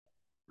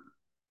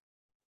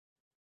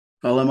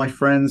Hello, my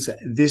friends.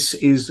 This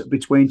is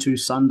Between Two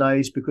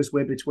Sundays because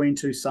we're between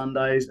two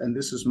Sundays, and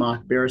this is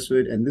Mark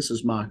Beresford and this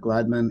is Mark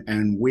Gladman,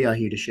 and we are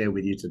here to share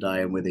with you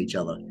today and with each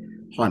other.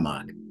 Hi,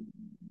 Mark.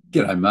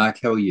 G'day, Mark.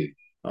 How are you?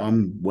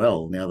 I'm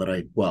well now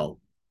that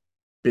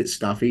bit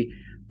stuffy,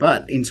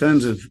 but in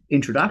terms of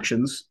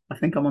introductions, I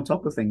think I'm on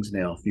top of things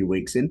now. A few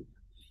weeks in.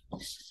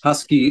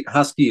 Husky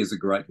is a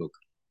great look.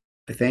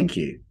 Thank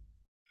you.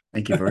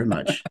 Thank you very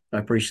much. I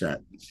appreciate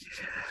that.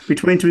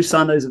 Between Two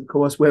Sundays, of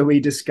course, where we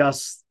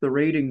discuss the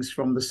readings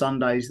from the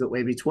Sundays that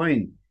we're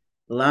between.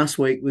 Last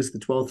week was the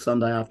 12th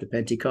Sunday after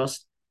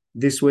Pentecost.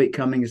 This week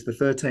coming is the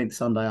 13th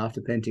Sunday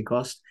after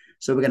Pentecost.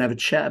 So we're going to have a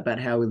chat about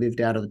how we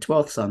lived out of the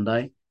 12th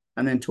Sunday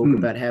and then talk Mm,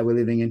 about how we're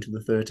living into the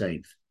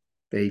 13th.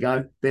 There you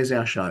go. There's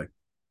our show.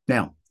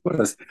 Now,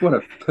 what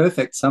a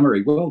perfect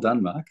summary. Well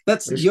done, Mark.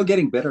 That's just, you're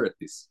getting better at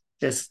this.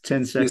 just 10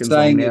 You're seconds long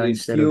saying it now in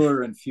instead of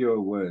fewer and fewer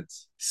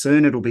words.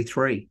 soon it'll be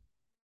three.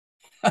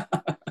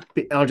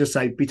 I'll just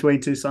say between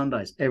two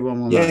Sundays.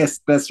 Everyone will know. Yes,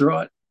 that's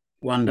right.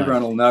 One day.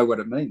 Everyone will know what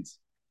it means.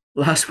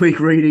 Last week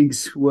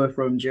readings were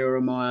from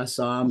Jeremiah,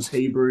 Psalms,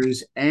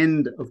 Hebrews,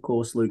 and of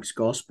course Luke's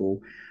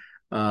Gospel.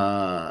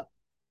 Uh,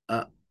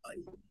 uh,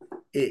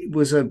 it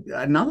was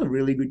another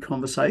really good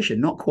conversation.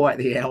 Not quite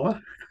the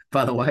hour,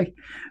 by the way,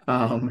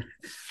 um,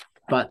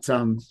 but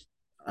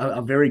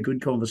a very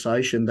good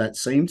conversation that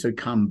seemed to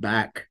come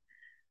back.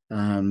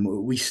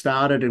 We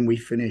started and we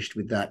finished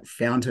with that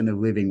fountain of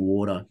living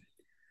water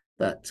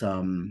that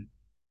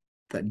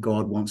that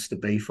God wants to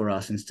be for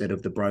us instead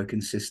of the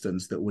broken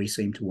systems that we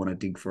seem to want to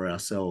dig for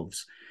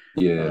ourselves.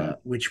 Yeah,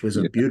 Which was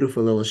a yeah,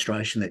 beautiful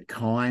illustration that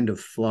kind of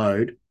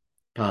flowed,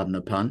 pardon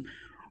the pun,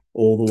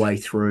 all the way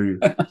through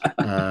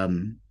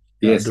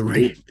yes,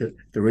 it did.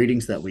 the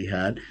readings that we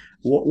had.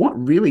 What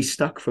really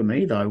stuck for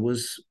me though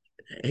was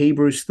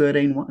Hebrews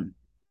 13:1,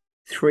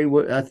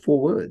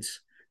 four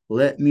words.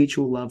 Let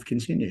mutual love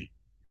continue.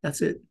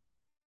 That's it.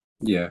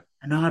 Yeah,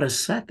 And I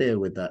just sat there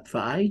with that for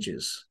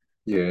ages.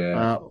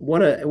 yeah,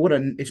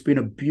 It's been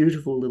a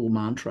beautiful little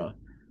mantra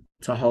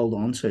to hold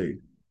on to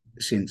yeah,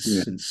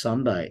 since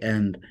Sunday,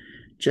 and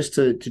just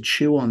to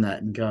chew on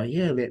that and go,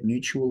 yeah, let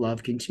mutual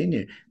love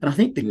continue. And I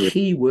think the yeah.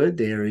 key word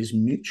there is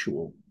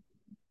mutual.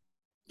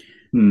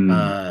 Hmm.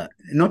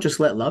 Not just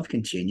let love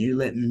continue,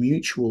 let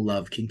mutual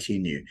love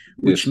continue,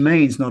 which Yes.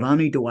 means not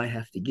only do I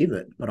have to give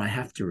it, but I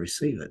have to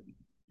receive it.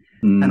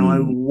 And I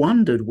Hmm.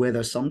 wondered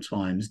whether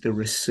sometimes the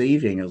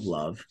receiving of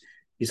love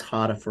is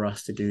harder for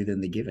us to do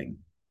than the giving,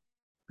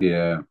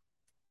 Yeah.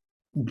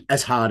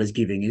 as hard as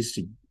giving is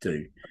to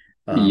do.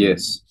 Um,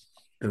 Yes.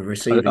 the I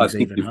receiving's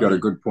think even you've got a harder.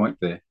 good point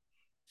there.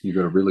 You've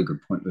got a really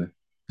good point there.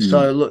 Hmm.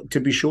 So look, to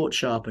be short,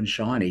 sharp, and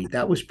shiny,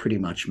 that was pretty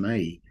much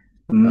me.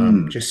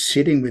 Hmm. Just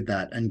sitting with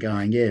that and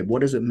going, yeah,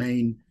 what does it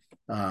mean?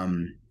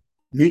 Um,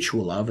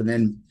 Mutual love, and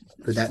then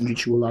for that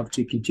mutual love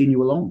to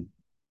continue along.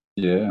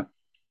 Yeah.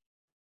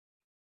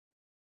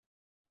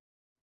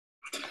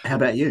 How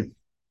about you?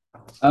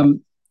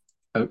 Um,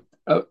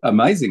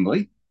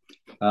 Amazingly,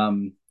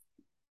 um,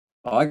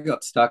 I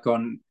got stuck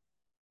on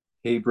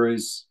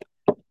Hebrews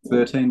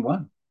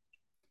 13:1.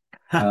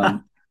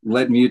 Um,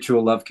 let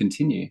mutual love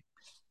continue.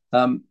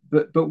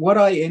 But what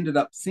I ended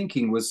up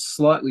thinking was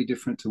slightly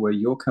different to where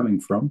you're coming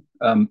from.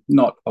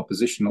 Not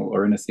oppositional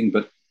or anything,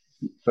 but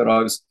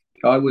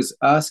I was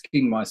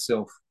asking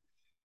myself,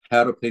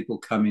 how do people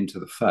come into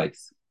the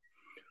faith,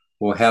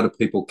 or how do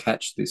people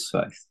catch this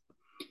faith?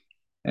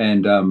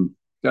 And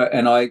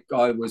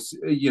I was,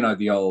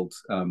 the old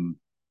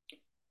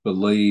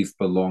believe,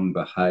 belong,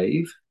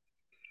 behave.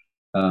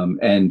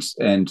 And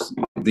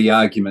the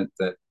argument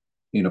that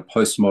in a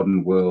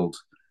postmodern world,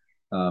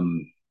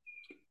 um,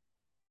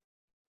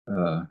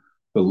 uh,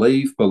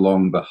 believe,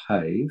 belong,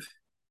 behave,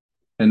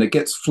 and it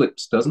gets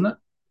flipped, doesn't it?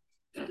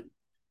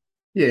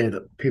 Yeah,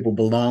 that people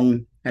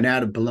belong, and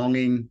out of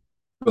belonging,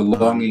 um,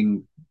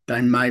 Belonging,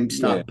 they may yeah,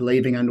 start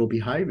believing and or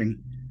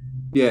behaving.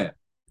 yeah.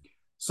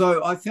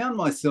 So I found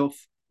myself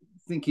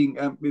thinking,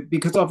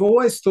 because I've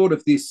always thought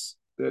of this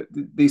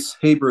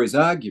Hebrews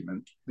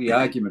argument, the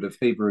argument of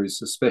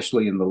Hebrews,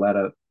 especially in the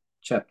latter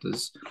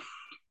chapters,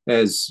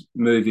 as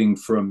moving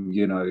from,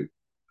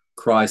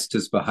 Christ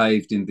has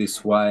behaved in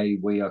this way,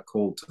 we are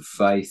called to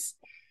faith,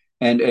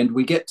 and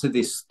we get to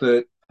this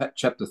third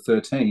chapter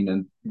 13,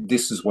 and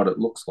this is what it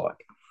looks like.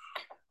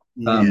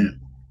 Yeah, Um,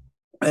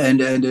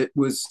 and it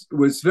was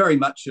very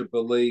much a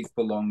believe,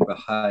 belong,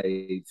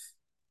 behave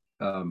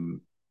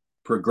um,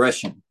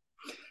 progression.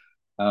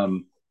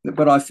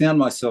 But I found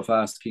myself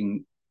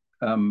asking,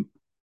 um,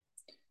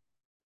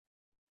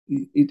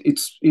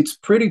 it's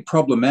pretty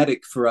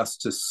problematic for us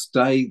to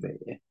stay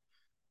there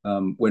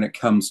when it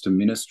comes to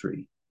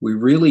ministry. We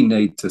really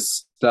need to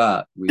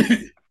start with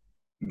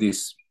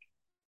this,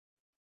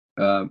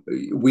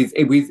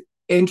 with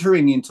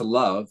entering into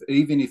love,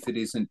 even if it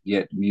isn't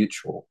yet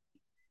mutual.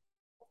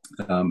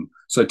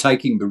 So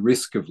taking the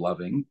risk of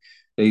loving,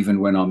 even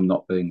when I'm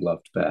not being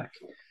loved back.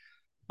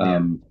 yeah,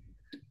 Um,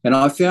 and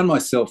I found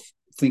myself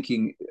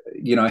thinking,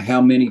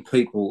 how many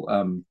people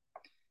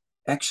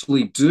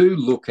actually do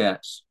look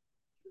at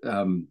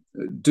um,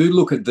 do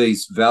look at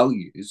these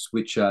values,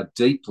 which are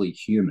deeply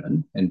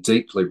human and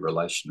deeply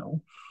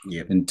relational,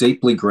 Yep. and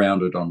deeply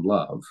grounded on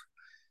love,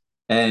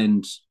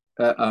 and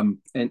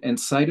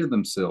say to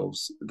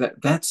themselves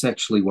that that's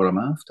actually what I'm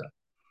after,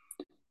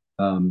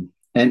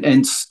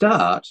 and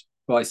start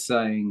by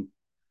saying,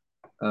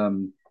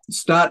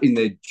 start in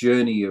their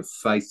journey of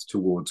faith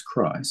towards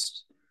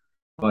Christ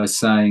by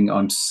saying,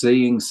 I'm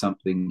seeing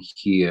something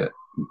here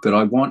that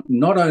I want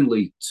not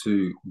only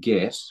to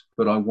get,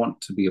 but I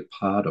want to be a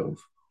part of.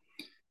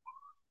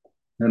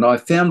 And I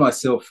found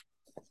myself,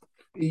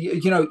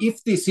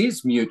 if this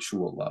is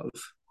mutual love,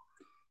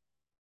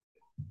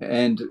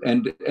 and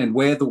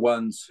we're the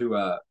ones who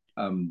are,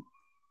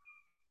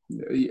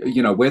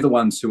 we're the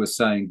ones who are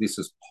saying this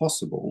is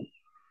possible,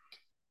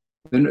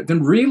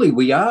 then really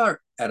we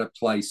are at a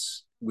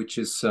place which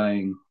is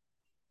saying,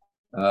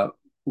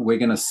 we're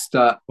going to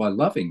start by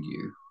loving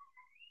you.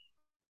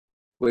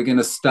 We're going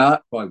to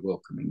start by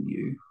welcoming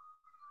you,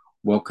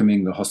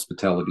 welcoming the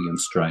hospitality and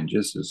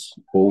strangers as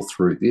all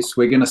through this.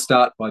 We're going to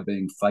start by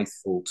being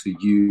faithful to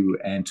you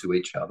and to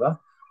each other,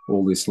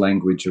 all this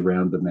language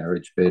around the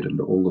marriage bed and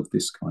all of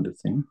this kind of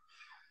thing.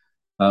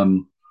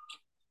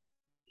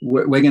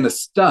 We're going to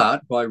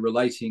start by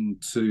relating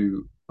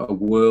to a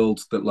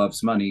world that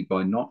loves money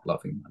by not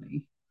loving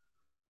money.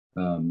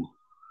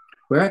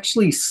 We're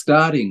actually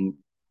starting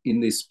in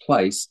this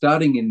place,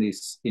 starting in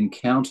this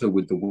encounter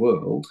with the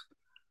world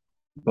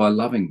by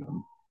loving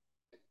them.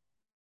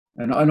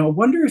 And I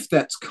wonder if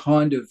that's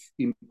kind of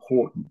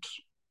important,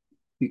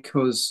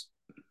 because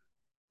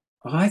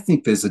I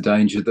think there's a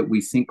danger that we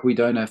think we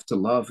don't have to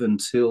love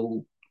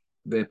until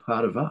they're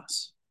part of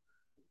us.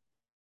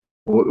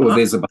 Or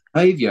there's a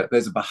behavior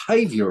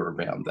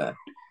around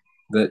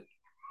that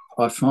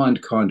I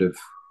find kind of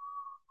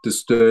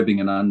disturbing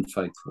and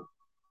unfaithful.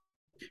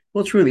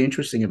 What's really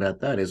interesting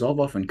about that is I've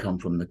often come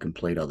from the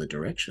complete other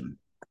direction.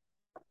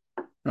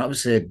 And I've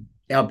said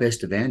our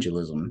best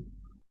evangelism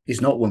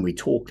is not when we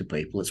talk to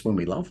people, it's when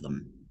we love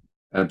them.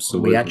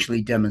 Absolutely. When we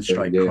actually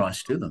demonstrate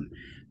Christ to them.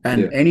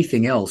 And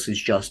anything else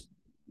is just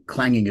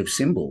clanging of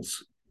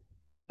cymbals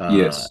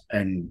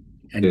and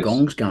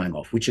gongs going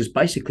off, which is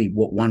basically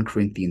what 1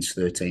 Corinthians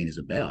 13 is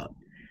about.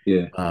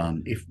 Yeah.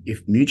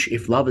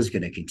 If love is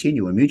going to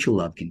continue and mutual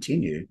love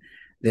continue,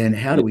 then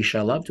how do we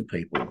show love to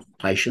people?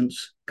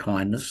 Patience,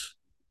 kindness.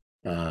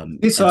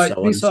 This I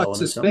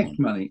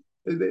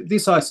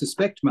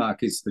suspect,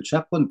 Mark, is the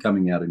chaplain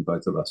coming out in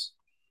both of us.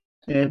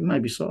 Yeah,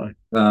 maybe so.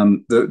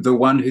 The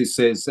one who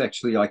says,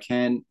 actually, I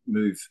can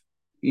move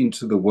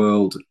into the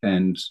world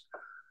and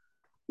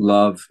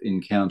love,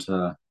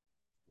 encounter,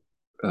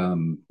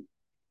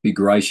 be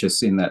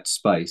gracious in that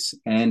space,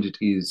 and it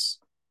is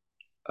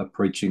a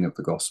preaching of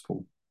the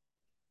gospel.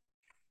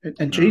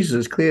 And Jesus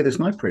is clear there's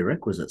no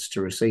prerequisites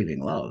to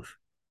receiving love,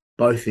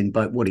 both in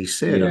what he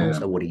said and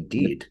also what he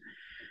did.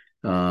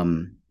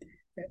 And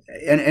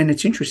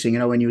it's interesting,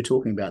 when you were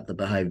talking about the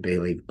behave,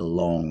 believe,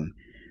 belong,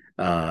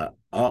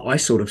 I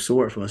sort of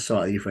saw it from a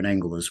slightly different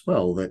angle as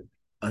well, that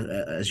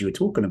as you were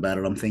talking about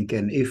it, I'm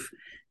thinking if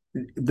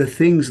the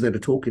things that are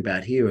talked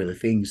about here are the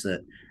things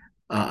that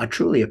are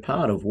truly a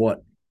part of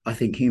what I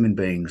think human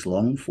beings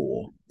long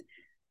for,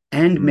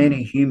 and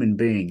many human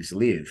beings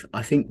live,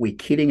 I think we're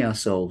kidding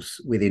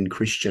ourselves within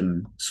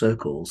Christian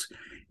circles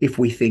if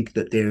we think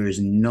that there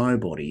is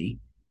nobody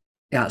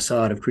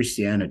outside of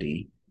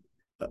Christianity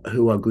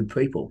who are good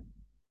people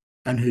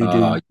and who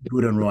do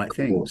good and right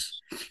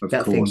things.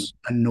 That thing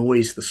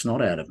annoys the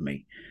snot out of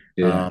me.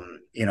 Yeah.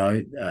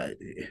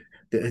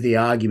 The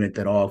argument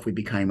that, if we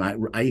became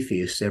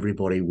atheists,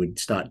 everybody would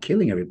start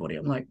killing everybody.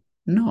 I'm like,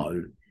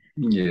 no.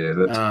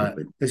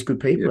 Yeah, there's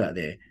good people out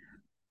there.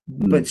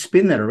 But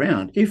spin that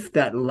around. If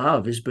that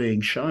love is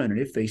being shown and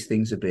if these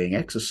things are being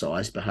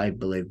exercised, behave,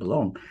 believe,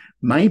 belong,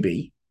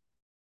 maybe,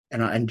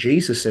 and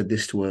Jesus said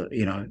this to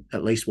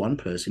at least one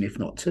person, if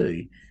not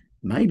two,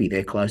 maybe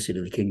they're closer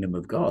to the kingdom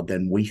of God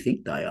than we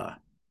think they are,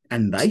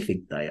 and they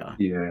think they are.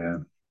 Yeah.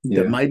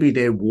 That maybe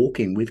they're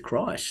walking with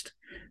Christ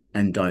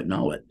and don't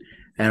know it.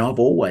 And I've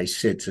always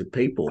said to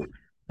people,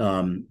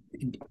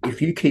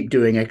 if you keep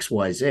doing X,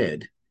 Y,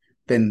 Z,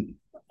 then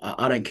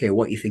I don't care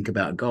what you think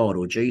about God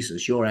or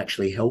Jesus, you're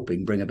actually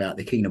helping bring about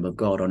the kingdom of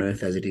God on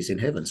earth as it is in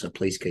heaven. So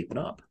please keep it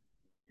up.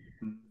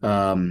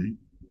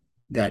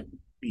 That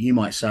you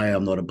might say,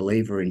 I'm not a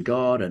believer in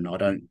God and I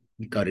don't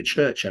go to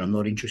church and I'm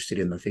not interested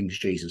in the things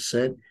Jesus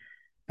said,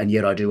 and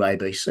yet I do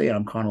ABC. And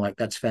I'm kind of like,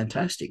 that's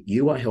fantastic.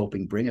 You are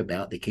helping bring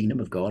about the kingdom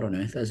of God on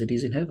earth as it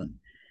is in heaven.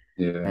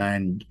 Yeah.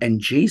 And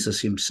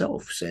Jesus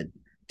himself said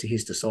to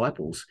his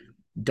disciples,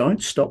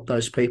 don't stop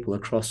those people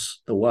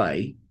across the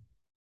way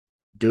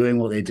doing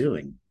what they're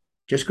doing.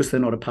 Just because they're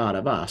not a part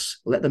of us,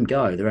 let them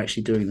go. They're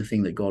actually doing the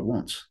thing that God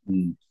wants.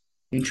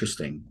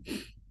 Interesting.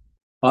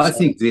 I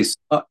think this,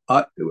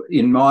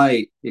 in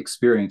my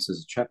experience as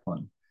a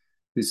chaplain,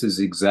 this is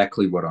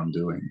exactly what I'm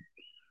doing.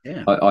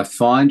 Yeah. I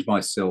find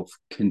myself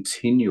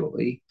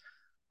continually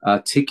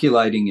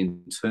articulating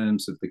in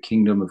terms of the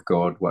kingdom of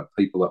God what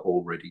people are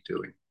already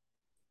doing.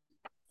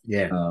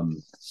 Yeah.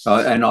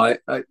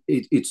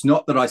 It's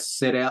not that I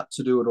set out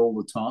to do it all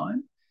the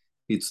time.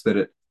 It's that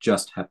it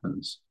just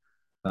happens.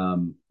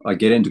 I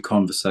get into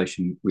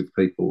conversation with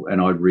people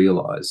and I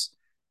realize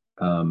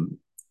um,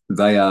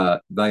 they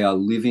are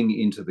living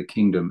into the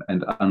kingdom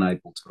and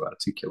unable to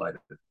articulate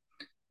it.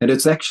 And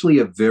it's actually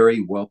a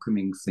very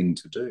welcoming thing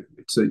to do.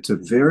 It's a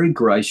very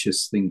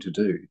gracious thing to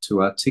do,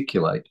 to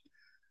articulate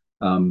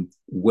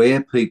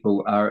where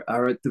people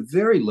are at the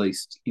very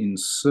least in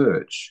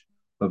search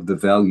of the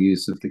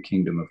values of the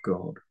kingdom of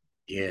God.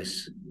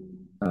 Yes.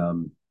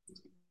 Um,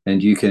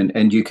 and you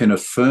can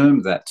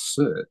affirm that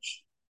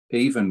search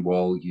even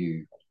while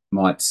you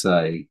might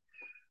say,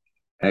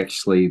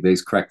 actually,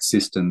 these cracked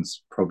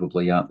cisterns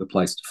probably aren't the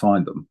place to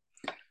find them.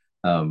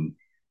 Um,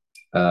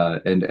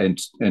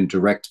 and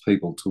direct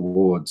people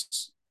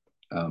towards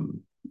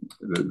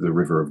the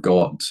river of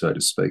God, so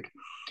to speak.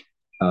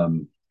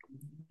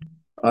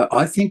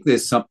 I think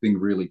there's something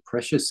really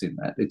precious in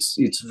that.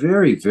 It's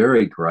very,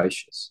 very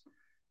gracious,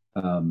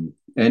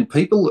 and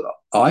people,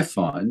 I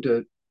find,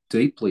 are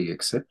deeply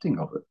accepting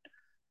of it.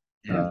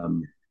 Yeah.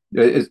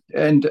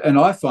 And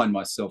I find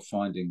myself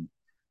finding,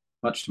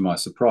 much to my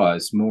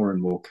surprise, more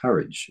and more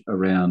courage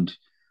around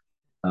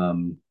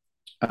um,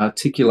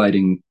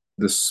 articulating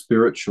the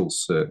spiritual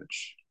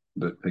search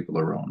that people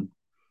are on.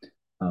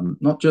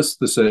 Not just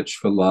the search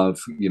for love,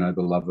 the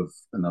love of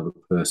another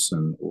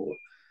person, or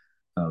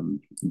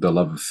the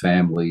love of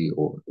family,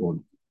 or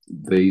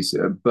these,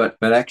 but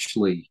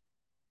actually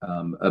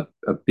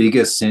a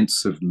bigger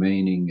sense of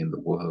meaning in the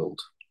world,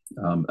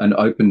 an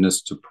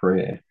openness to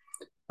prayer,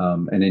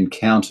 an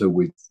encounter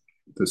with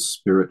the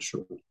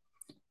spiritual.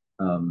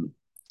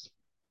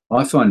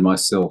 I find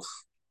myself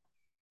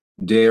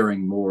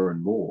daring more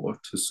and more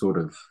to sort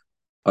of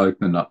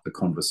open up the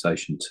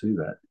conversation to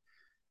that.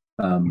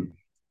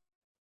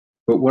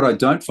 But what I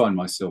don't find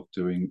myself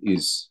doing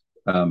is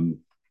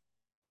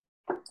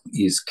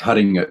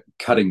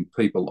cutting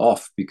people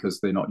off because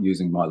they're not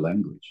using my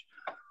language.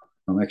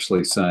 I'm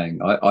actually saying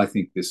I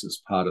think this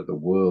is part of the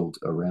world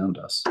around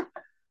us.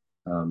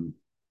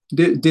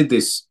 Did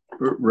this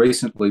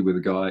recently with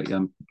a guy.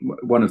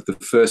 One of the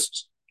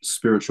first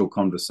spiritual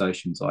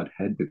conversations I'd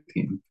had with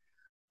him,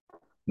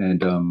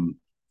 and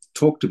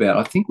talked about.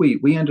 I think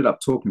we ended up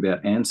talking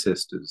about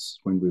ancestors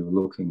when we were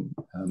looking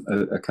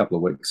a couple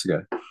of weeks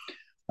ago,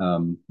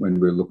 when we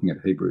were looking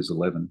at Hebrews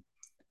 11,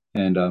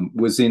 and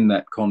was in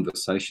that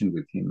conversation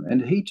with him,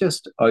 and he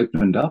just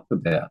opened up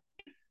about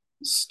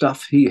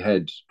stuff he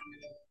had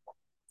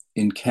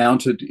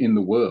encountered in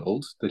the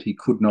world that he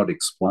could not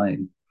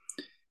explain.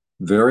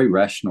 Very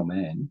rational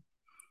man.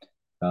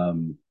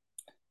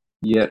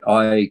 Yet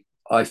I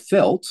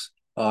felt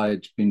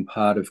I'd been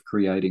part of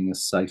creating a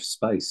safe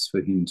space for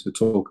him to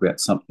talk about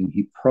something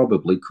he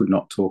probably could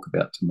not talk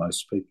about to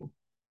most people.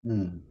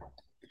 Mm.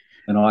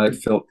 And I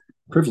felt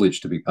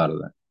privileged to be part of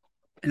that.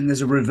 And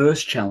there's a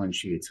reverse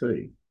challenge here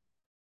too.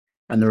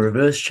 And the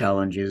reverse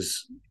challenge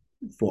is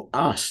for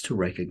us to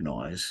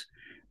recognize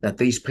that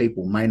these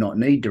people may not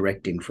need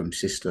directing from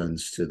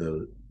cisterns to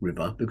the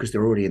river because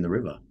they're already in the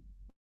river.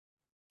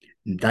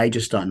 They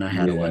just don't know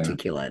how to Yeah.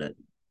 articulate it.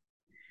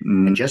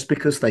 And just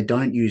because they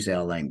don't use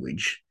our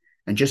language,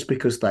 and just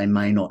because they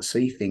may not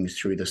see things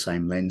through the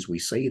same lens we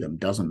see them,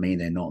 doesn't mean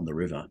they're not in the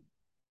river.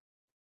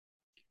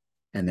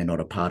 And they're not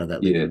a part of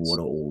that living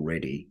water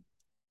already.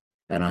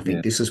 And I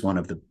think this is one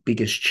of the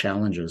biggest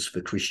challenges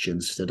for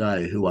Christians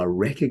today, who are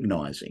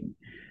recognizing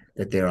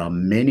that there are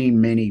many,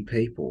 many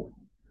people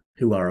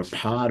who are a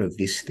part of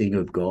this thing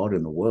of God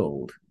in the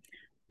world,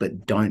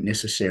 but don't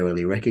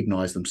necessarily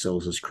recognize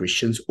themselves as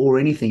Christians or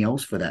anything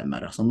else for that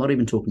matter. So I'm not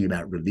even talking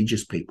about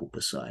religious people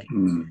per se.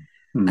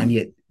 And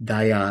yet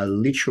they are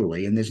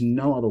literally, and there's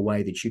no other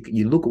way that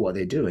you look at what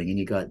they're doing and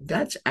you go,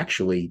 that's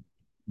actually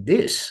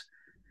this.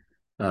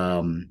 They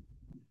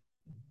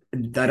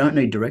don't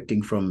need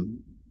directing from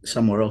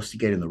somewhere else to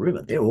get in the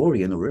river. They're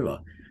already in the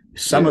river.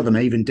 Some of them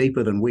even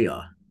deeper than we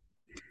are,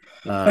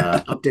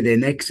 up to their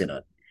necks in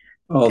it.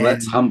 Oh,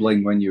 that's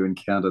humbling when you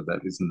encounter that,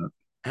 isn't it?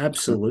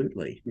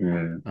 Absolutely.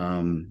 Yeah.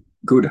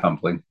 Good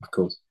humbling, of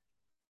course.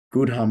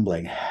 Good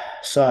humbling.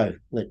 So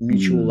let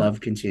mutual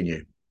love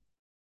continue.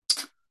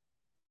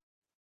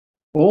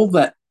 All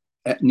that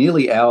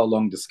nearly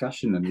hour-long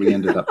discussion, and we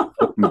ended up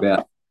talking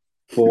about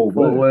four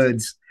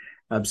words.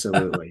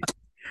 Absolutely.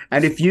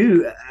 And if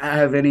you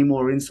have any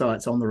more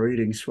insights on the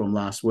readings from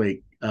last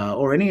week,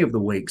 or any of the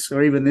weeks,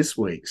 or even this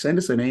week, send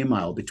us an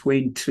email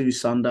between 2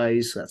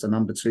 Sundays, that's a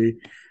number 2,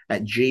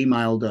 at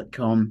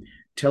gmail.com.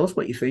 Tell us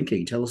what you're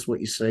thinking. Tell us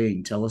what you're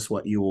seeing. Tell us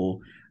what you're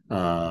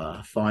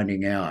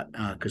finding out,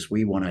 because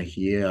we want to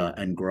hear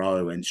and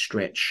grow and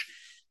stretch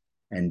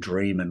and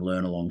dream and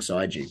learn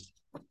alongside you.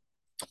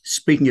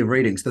 Speaking of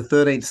readings, the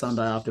 13th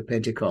Sunday after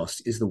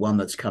Pentecost is the one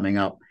that's coming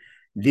up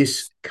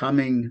this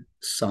coming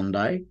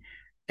Sunday.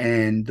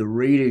 And the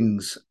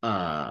readings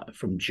are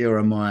from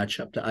Jeremiah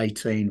chapter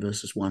 18,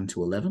 verses 1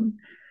 to 11,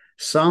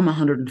 Psalm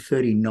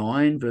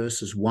 139,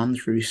 verses 1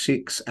 through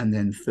 6, and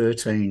then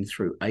 13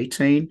 through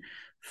 18,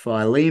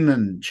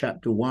 Philemon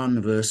chapter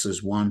 1,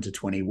 verses 1 to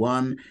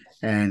 21,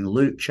 And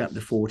Luke chapter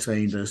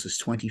 14, verses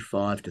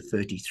 25 to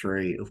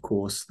 33. Of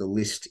course, the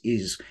list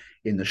is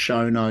in the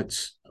show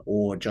notes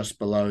or just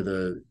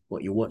below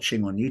what you're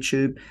watching on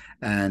YouTube.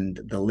 And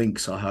the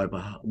links, I hope,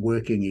 are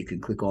working. You can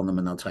click on them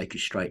and they'll take you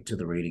straight to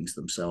the readings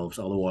themselves.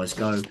 Otherwise,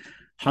 go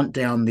hunt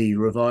down the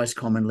Revised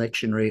Common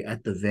Lectionary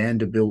at the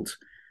Vanderbilt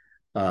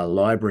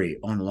Library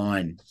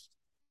online.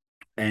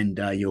 And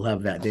you'll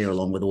have that there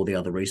along with all the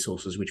other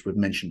resources, which we've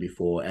mentioned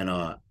before and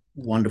are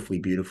wonderfully,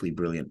 beautifully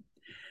brilliant.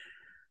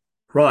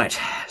 Right.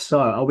 So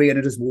are we going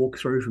to just walk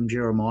through from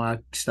Jeremiah,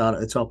 start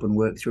at the top and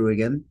work through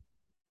again?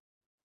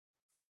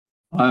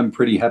 I'm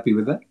pretty happy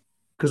with that.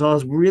 Because I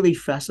was really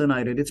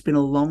fascinated. It's been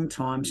a long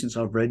time since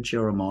I've read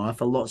Jeremiah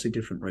for lots of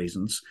different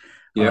reasons.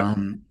 Yeah.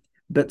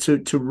 But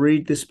to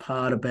read this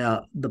part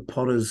about the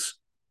potter's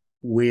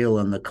wheel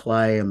and the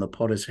clay and the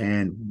potter's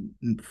hand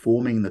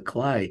forming the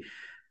clay,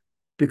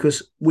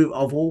 because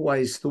I've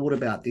always thought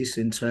about this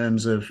in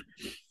terms of,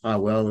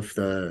 well, if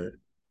the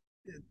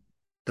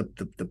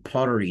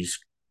pottery's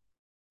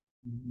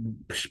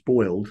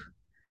spoiled,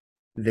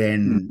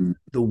 then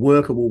the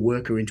worker will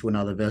work her into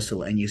another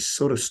vessel, and you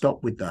sort of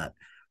stop with that.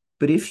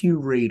 But if you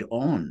read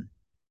on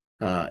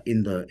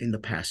in the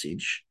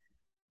passage,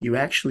 you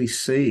actually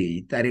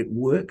see that it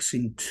works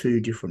in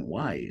two different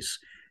ways.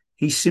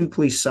 He's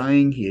simply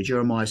saying here,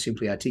 Jeremiah is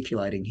simply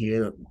articulating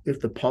here,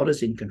 if the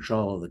potter's in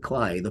control of the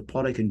clay, the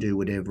potter can do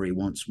whatever he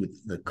wants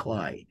with the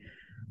clay.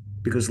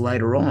 Because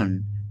later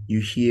on, you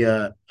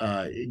hear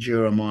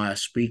Jeremiah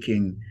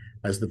speaking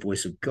as the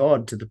voice of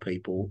God to the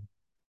people,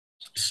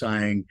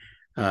 saying,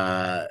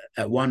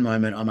 at one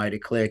moment I may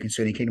declare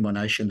concerning kingdom or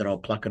nation that I'll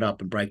pluck it up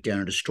and break down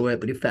and destroy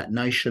it. But if that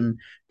nation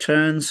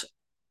turns,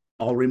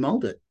 I'll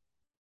remold it.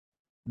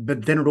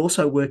 But then it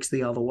also works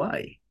the other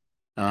way.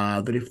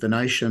 That if the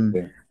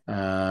nation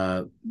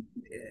will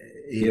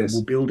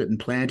build it and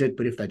plant it,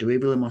 but if they do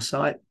evil in my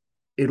sight,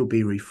 it'll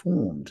be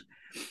reformed.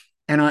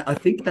 And I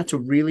think that's a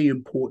really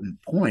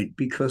important point,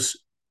 because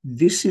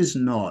this is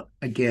not,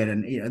 again,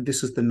 and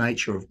this is the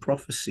nature of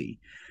prophecy.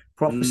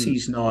 Prophecy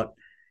is not,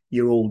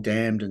 you're all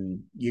damned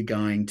and you're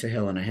going to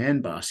hell in a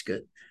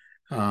handbasket.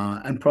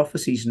 And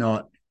prophecy is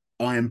not,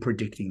 I am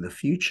predicting the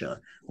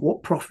future.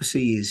 What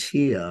prophecy is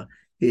here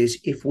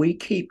is, if we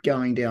keep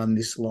going down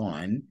this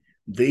line,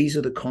 these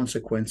are the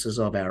consequences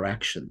of our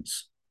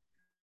actions.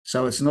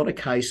 So it's not a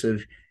case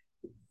of,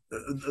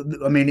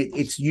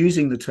 it's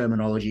using the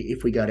terminology,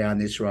 if we go down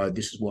this road,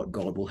 this is what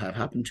God will have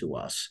happen to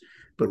us.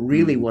 But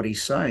really what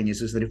he's saying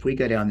is that if we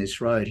go down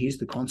this road, here's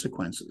the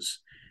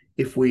consequences.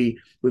 If we've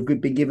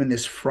been given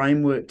this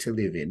framework to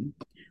live in,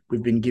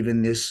 we've been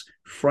given this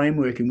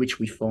framework in which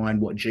we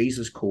find what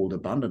Jesus called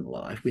abundant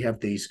life. We have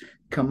these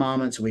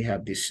commandments, we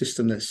have this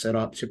system that's set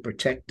up to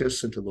protect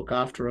us and to look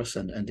after us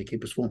and to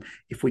keep us warm.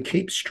 If we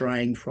keep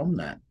straying from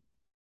that,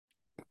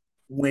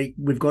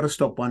 we've got to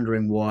stop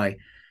wondering why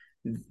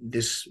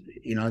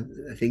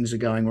things are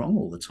going wrong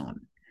all the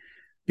time.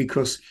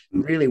 Because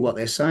really what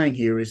they're saying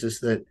here is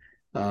that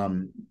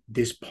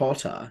this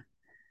potter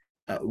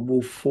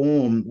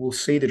will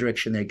see the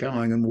direction they're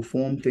going and will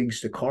form things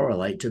to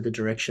correlate to the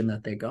direction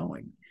that they're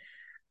going.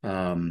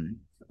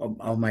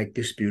 I'll make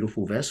this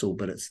beautiful vessel,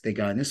 but they're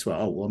going this way.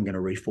 Oh, well, I'm going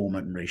to reform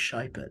it and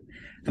reshape it.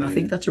 And I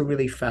think that's a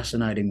really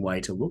fascinating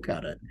way to look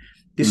at it.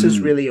 This is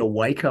really a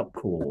wake-up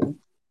call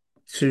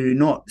to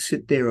not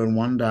sit there and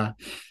wonder,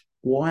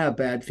 why are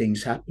bad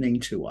things happening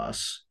to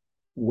us,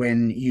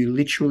 when you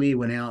literally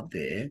went out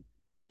there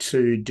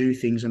to do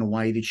things in a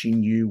way that you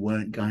knew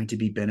weren't going to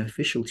be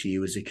beneficial to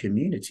you as a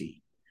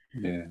community.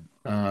 Yeah.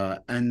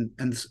 And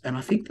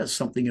I think that's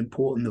something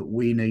important that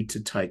we need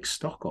to take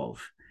stock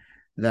of,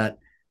 that,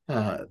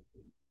 there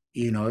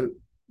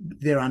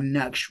are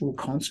natural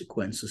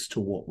consequences to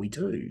what we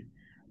do,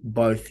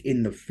 both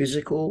in the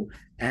physical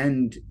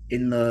and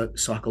in the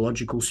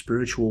psychological,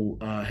 spiritual,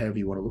 however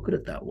you want to look at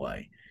it that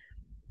way.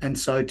 And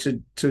so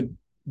to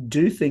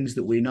do things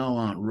that we know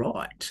aren't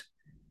right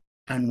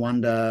and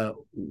wonder,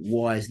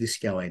 why is this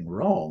going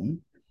wrong?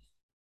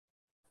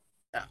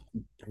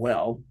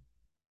 Well,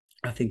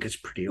 I think it's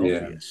pretty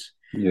obvious.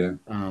 Yeah.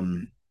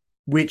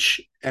 Which,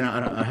 and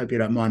I hope you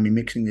don't mind me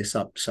mixing this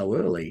up so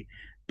early,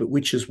 but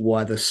which is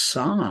why the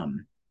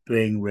psalm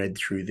being read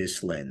through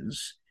this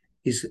lens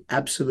is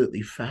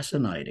absolutely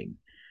fascinating.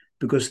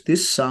 Because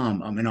this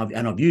psalm,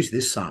 I've used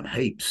this psalm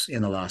heaps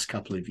in the last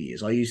couple of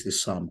years. I use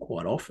this psalm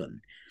quite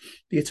often.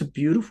 It's a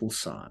beautiful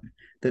psalm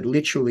that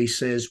literally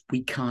says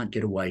we can't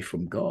get away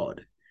from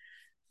God.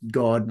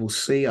 God will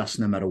see us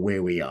no matter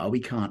where we are.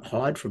 We can't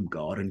hide from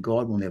God, and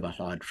God will never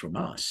hide from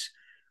us.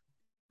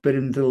 But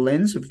in the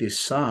lens of this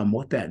psalm,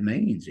 what that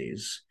means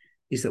is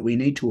that we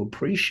need to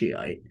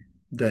appreciate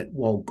that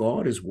while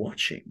God is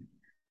watching,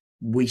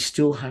 we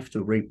still have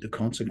to reap the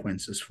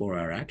consequences for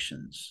our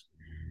actions.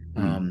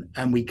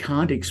 And we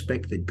can't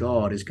expect that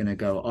God is going to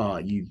go, oh,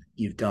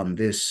 you've done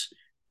this,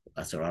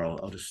 that's all right,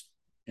 I'll just,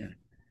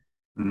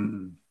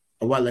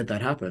 I won't let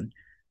that happen.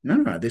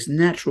 No, there's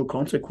natural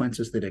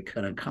consequences that are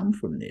going to come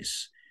from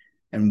this.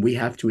 And we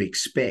have to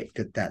expect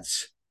that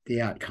that's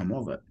the outcome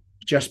of it.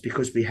 Just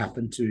because we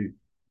happen to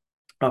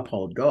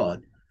uphold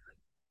God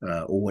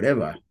or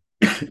whatever,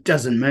 it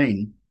doesn't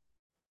mean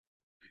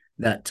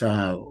that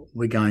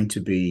we're going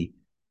to be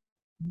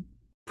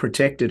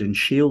protected and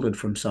shielded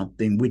from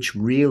something which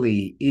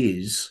really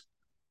is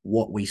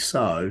what we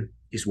sow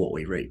is what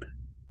we reap.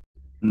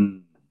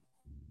 Mm.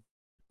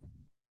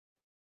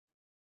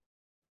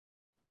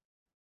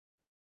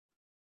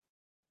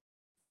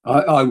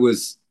 I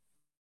was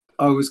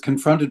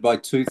confronted by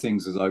two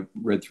things as I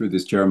read through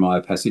this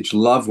Jeremiah passage.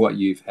 Love what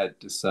you've had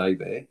to say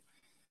there.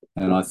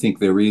 And I think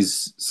there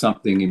is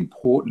something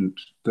important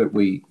that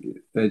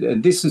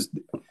and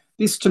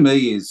this to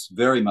me is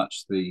very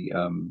much the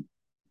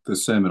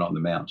Sermon on the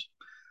Mount.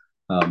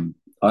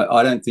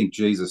 I don't think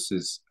Jesus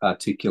is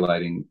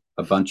articulating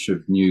a bunch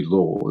of new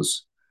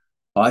laws.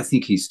 I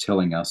think he's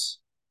telling us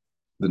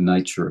the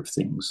nature of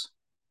things.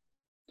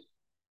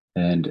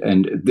 And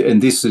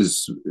this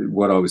is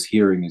what I was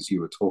hearing as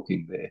you were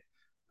talking there.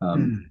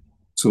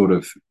 Sort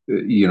of,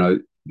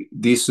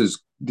 this is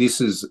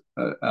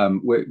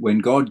when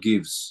God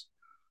gives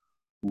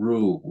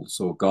rules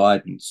or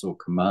guidance or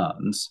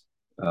commands,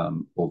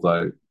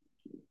 although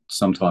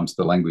sometimes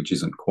the language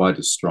isn't quite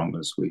as strong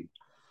as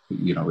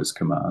as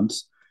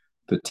commands.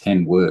 The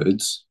 10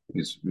 words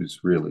is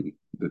really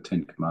the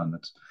 10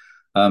 commandments.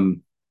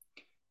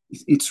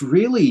 It's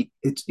really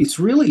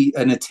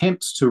an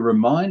attempt to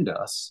remind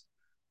us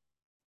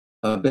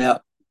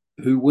about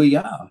who we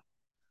are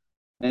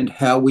and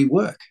how we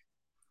work,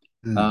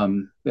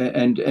 and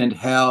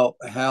how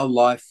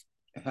life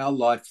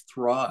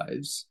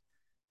thrives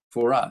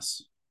for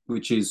us,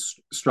 which is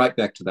straight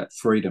back to that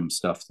freedom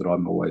stuff that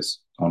I'm always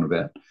on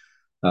about.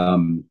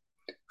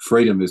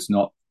 Freedom is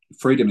not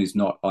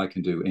I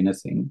can do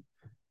anything.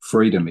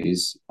 Freedom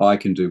is I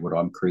can do what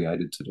I'm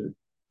created to do.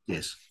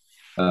 Yes.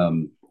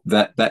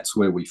 That's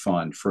where we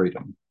find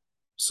freedom.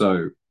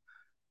 So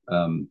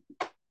an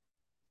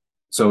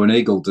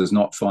eagle does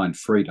not find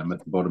freedom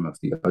at the bottom of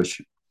the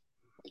ocean.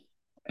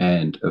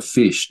 And a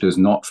fish does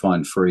not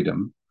find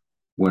freedom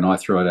when I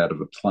throw it out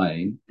of a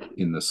plane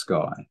in the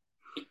sky.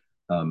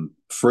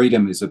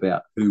 Freedom is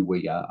about who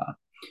we are.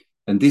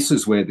 And this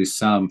is where this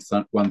Psalm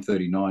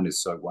 139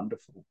 is so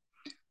wonderful.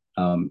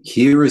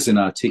 Here is an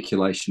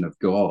articulation of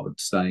God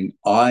saying,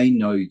 I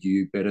know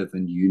you better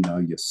than you know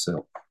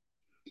yourself,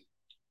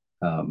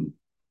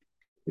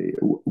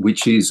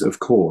 which is, of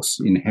course,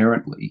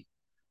 inherently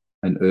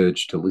an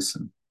urge to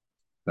listen,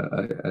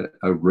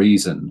 a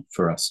reason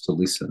for us to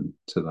listen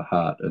to the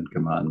heart and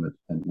commandment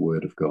and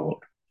word of God.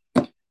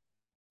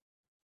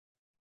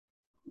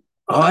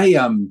 I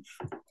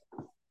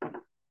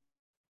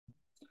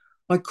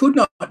could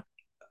not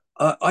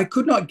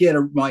get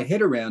my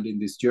head around in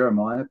this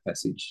Jeremiah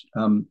passage.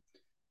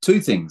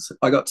 Two things.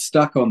 I got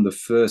stuck on the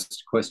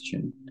first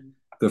question.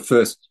 The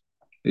first,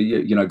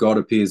 God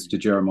appears to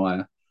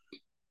Jeremiah,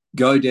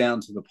 go down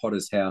to the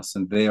potter's house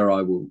and there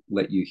I will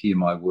let you hear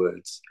my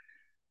words.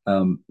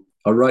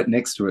 I wrote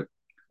next to it,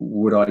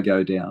 would I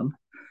go down?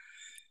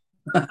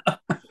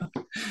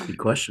 Good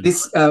question.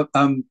 This, do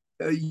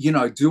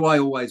I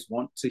always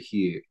want to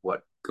hear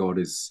what God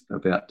is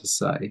about to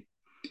say?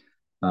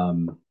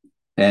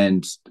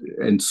 And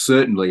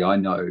certainly I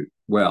know,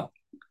 well,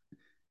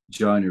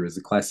 Jonah is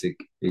a classic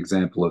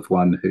example of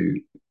one who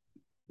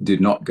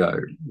did not go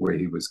where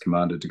he was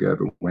commanded to go,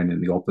 but went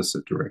in the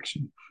opposite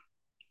direction.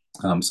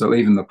 So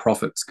even the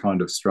prophets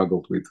kind of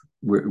struggled with,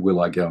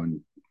 will I go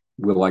and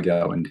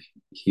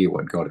hear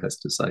what God has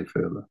to say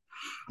further?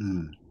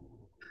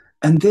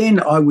 And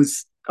then I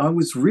was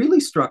really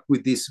struck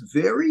with this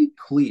very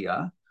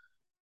clear,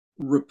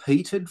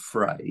 repeated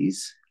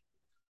phrase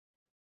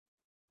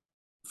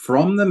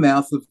from the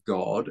mouth of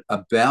God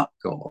about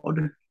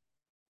God,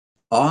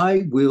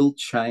 I will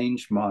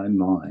change my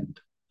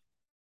mind.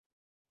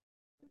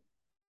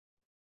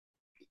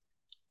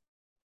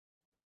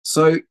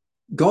 So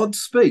God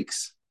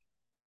speaks.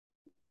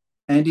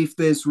 And if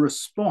there's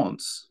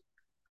response,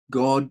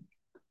 God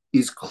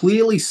is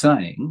clearly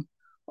saying,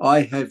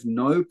 I have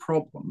no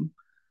problem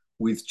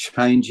with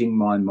changing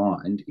my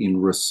mind in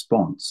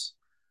response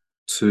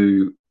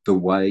to the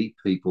way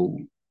people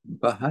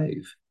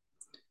behave.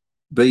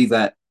 Be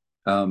that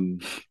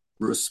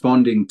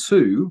responding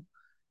to,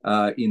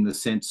 in the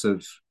sense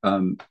of,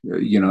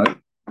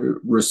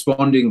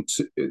 responding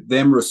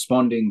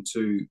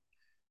to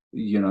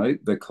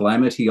the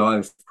calamity I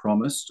have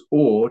promised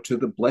or to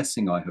the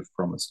blessing I have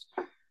promised.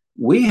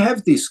 We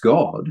have this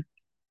God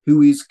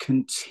who is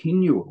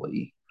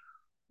continually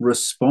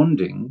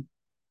responding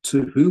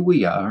to who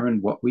we are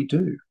and what we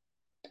do.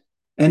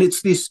 And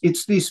it's this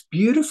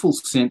beautiful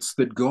sense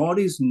that God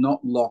is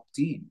not locked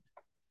in.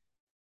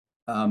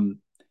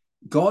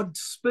 God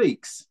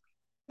speaks,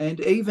 and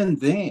even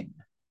then,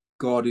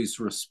 God is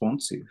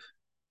responsive.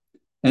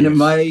 And yes.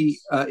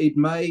 it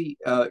may,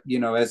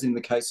 as in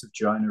the case of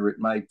Jonah, it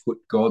may put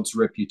God's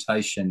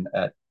reputation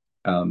at,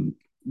 in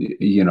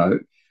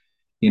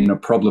a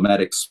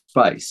problematic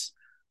space,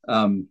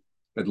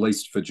 at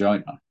least for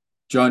Jonah.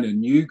 Jonah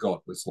knew God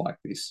was like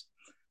this,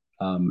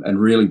 and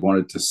really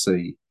wanted to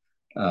see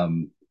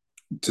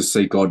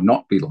God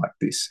not be like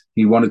this.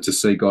 He wanted to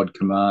see God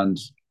command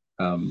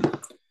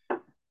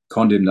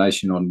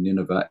condemnation on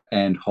Nineveh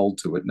and hold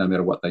to it no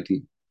matter what they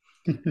did.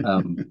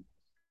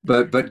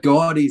 But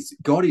God is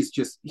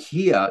just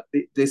here.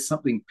 There's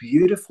something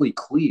beautifully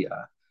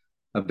clear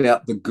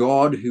about the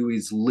God who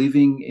is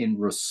living in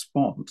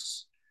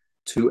response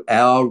to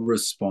our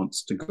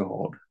response to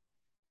God,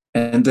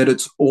 and that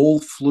it's all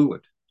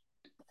fluid.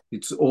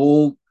 It's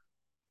all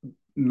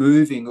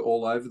moving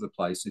all over the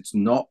place. It's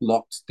not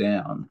locked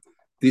down.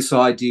 This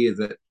idea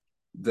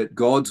that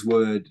God's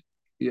words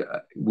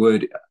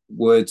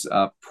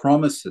are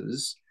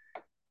promises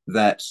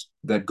that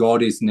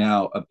God is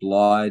now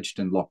obliged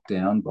and locked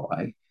down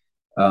by,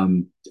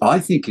 I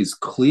think is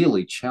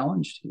clearly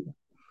challenged here.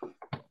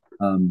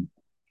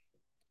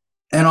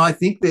 And I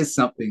think there's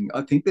something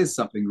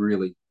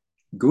really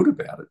good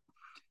about it.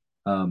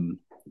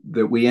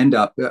 That we end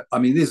up, I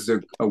mean, this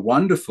is a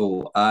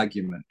wonderful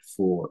argument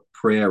for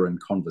prayer and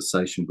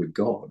conversation with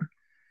God.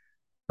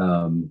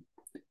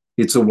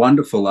 It's a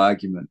wonderful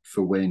argument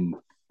for when,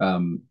 for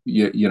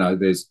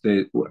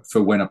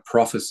when a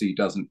prophecy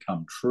doesn't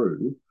come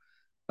true.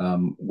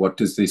 What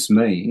does this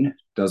mean?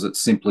 Does it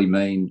simply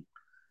mean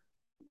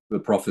the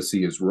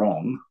prophecy is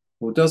wrong?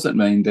 Or does it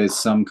mean there's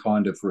some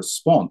kind of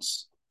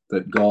response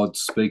that God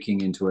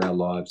speaking into our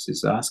lives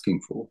is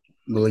asking for?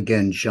 Well,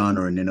 again,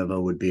 Jonah and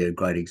Nineveh would be a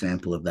great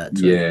example of that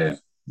too.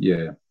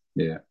 Yeah.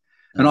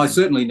 And I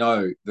certainly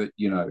know that,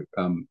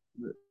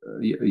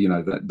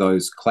 that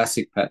those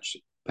classic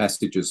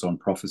passages on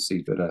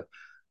prophecy that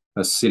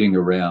are sitting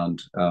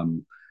around,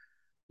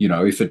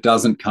 if it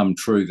doesn't come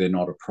true, they're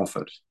not a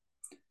prophet.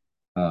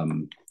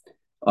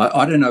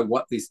 I don't know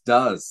what this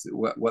does,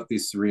 what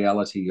this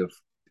reality of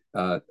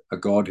a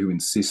God who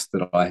insists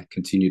that I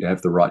continue to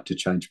have the right to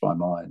change my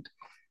mind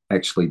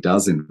actually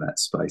does in that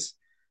space.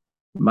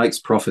 It makes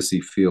prophecy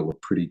feel a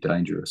pretty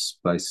dangerous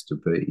space to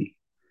be.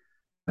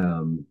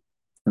 And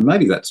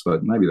maybe that's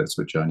what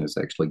Jonah's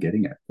actually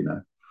getting at,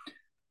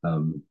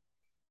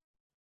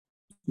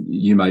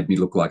 you made me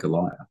look like a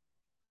liar.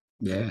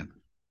 Yeah.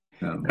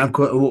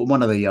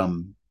 One of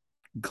the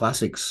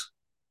classics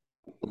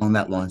along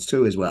that lines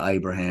too is where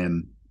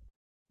Abraham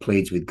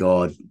pleads with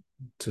God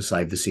to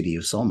save the city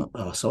of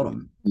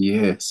Sodom.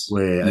 Yes.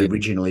 Where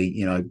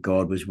originally,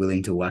 God was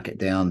willing to whack it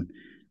down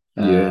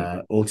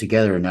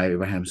altogether. And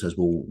Abraham says,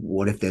 well,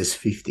 what if there's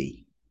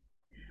 50?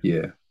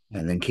 Yeah.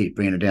 And then keep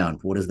bringing it down.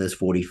 What if there's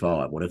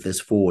 45? What if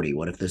there's 40?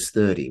 What if there's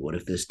 30? What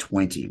if there's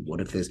 20?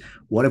 What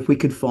if we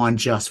could find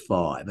just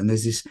 5? And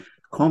there's this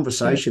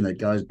conversation that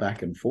goes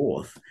back and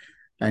forth.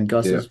 And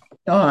God says,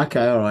 oh,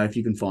 okay, all right, if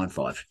you can find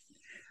 5.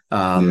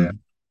 And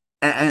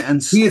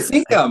do you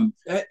think,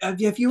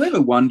 have you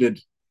ever wondered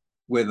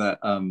whether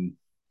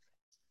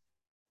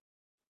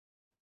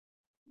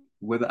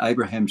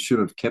Abraham should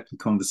have kept the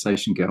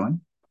conversation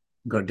going?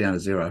 Got down to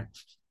 0.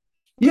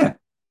 Yeah.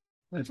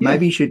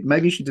 Maybe you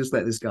should just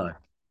let this go.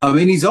 I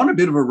mean, he's on a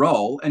bit of a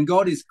roll, and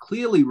God is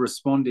clearly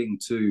responding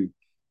to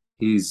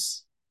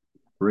his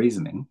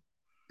reasoning.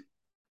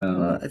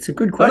 It's a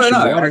good question.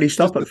 Why did he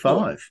stop at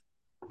 5?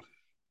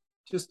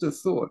 Just a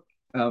thought.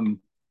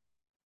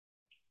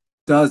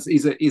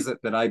 Is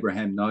it that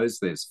Abraham knows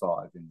there's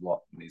 5 in Lot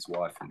and his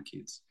wife and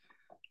kids?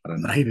 I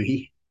don't know.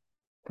 Maybe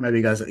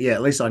he goes, yeah,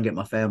 at least I can get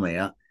my family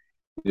out.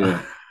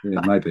 Yeah,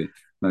 maybe.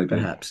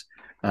 Perhaps.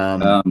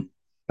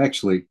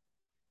 Actually,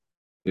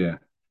 yeah.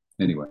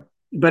 Anyway,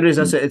 but as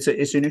I said,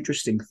 it's an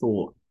interesting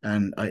thought,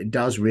 and it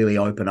does really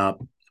open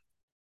up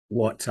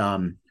what's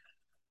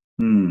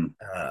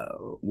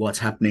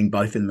happening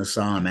both in the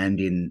Psalm and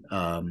in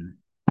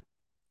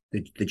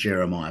the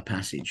Jeremiah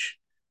passage.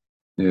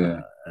 Yeah.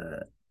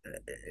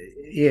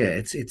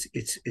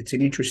 It's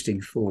an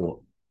interesting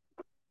thought.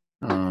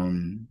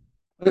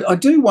 I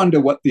do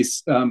wonder what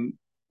this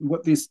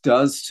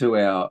does to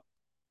our.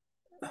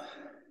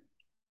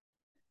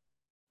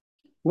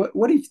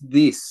 What if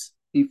this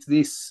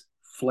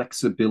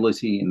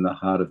flexibility in the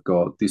heart of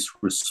God, this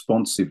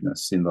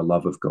responsiveness in the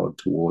love of God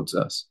towards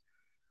us,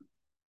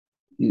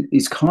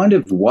 is kind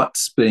of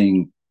what's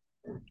being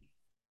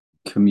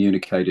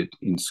communicated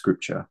in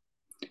Scripture.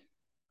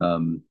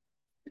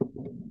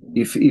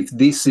 If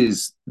this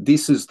is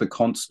the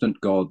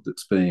constant God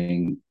that's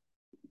being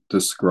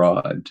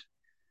described,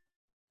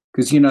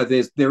 because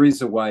there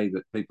is a way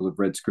that people have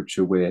read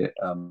Scripture where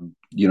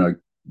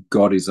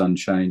God is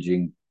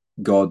unchanging.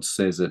 God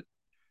says it.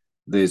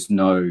 There's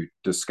no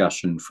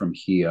discussion from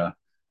here.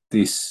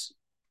 This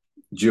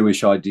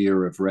Jewish idea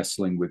of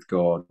wrestling with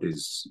God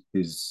is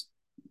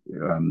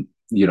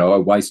a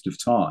waste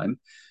of time,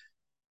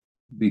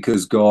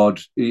 because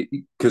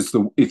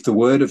if the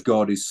word of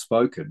God is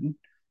spoken,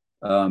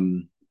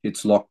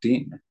 it's locked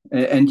in,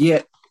 and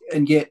yet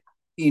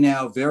in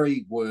our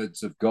very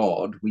words of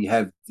God, we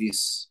have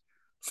this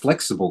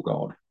flexible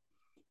God.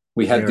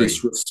 We have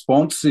this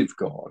responsive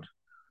God.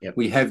 Yep.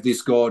 We have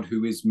this God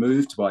who is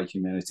moved by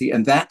humanity,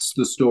 and that's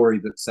the story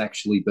that's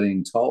actually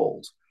being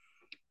told.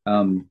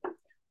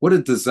 What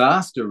a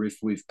disaster if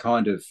we've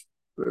kind of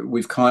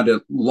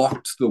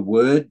locked the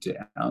word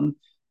down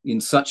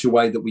in such a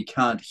way that we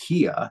can't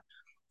hear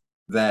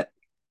that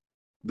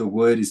the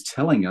word is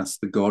telling us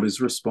that God is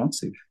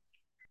responsive.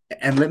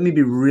 And let me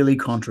be really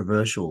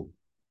controversial,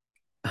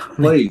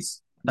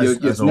 Please. as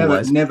You've never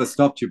always. never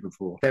stopped you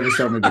before. Never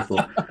told me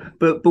before.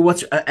 But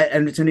what's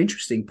and it's an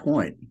interesting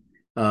point.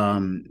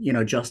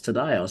 Just today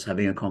I was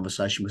having a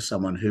conversation with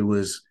someone who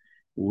was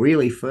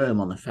really firm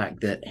on the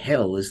fact that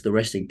hell is the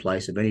resting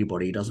place of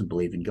anybody who doesn't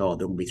believe in God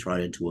that will be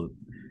thrown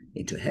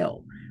into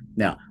hell.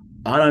 Now,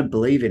 I don't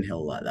believe in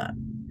hell like that.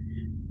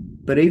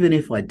 But even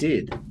if I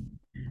did,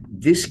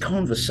 this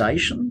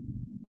conversation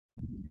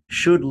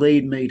should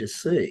lead me to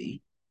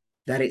see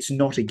that it's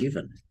not a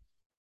given.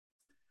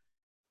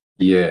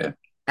 Yeah.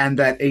 And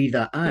that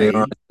either Dare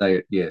I A, say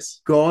it?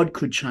 Yes. God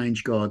could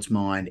change God's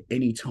mind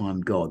anytime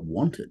God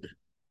wanted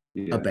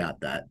Yeah.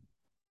 about that.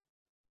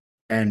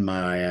 And may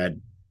I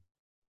add,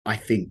 I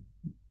think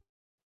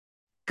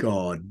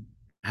God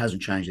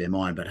hasn't changed their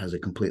mind, but has a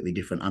completely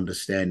different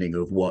understanding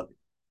of what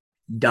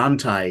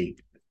Dante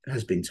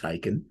has been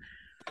taken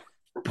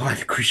by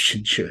the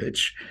Christian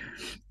church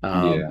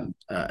Yeah.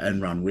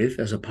 and run with,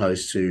 as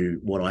opposed to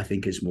what I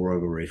think is more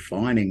of a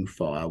refining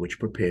fire, which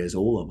prepares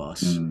all of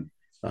us. Mm.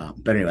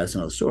 But anyway, that's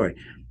another story.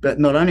 But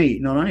not only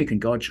can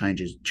God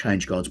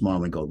change God's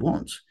mind when God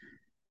wants,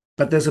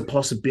 but there's a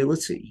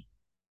possibility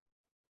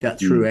that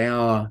through Mm.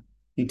 our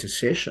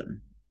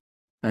intercession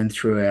and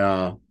through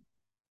our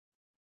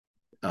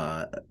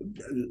uh,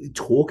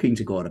 talking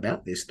to God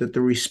about this, that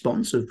the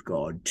response of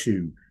God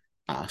to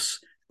us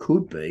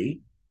could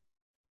be,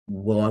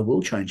 well, I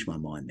will change my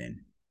mind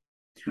then,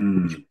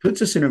 which Mm.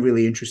 puts us in a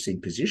really interesting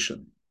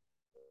position.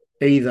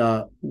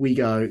 Either we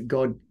go,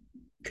 God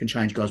can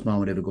change God's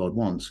mind whenever God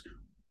wants,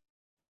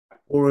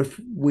 or if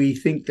we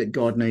think that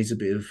God needs a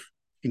bit of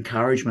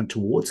encouragement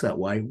towards that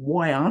way,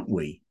 why aren't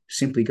we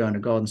simply going to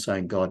God and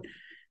saying, God,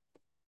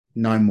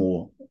 no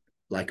more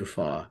lake of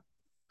fire,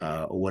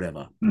 or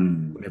whatever,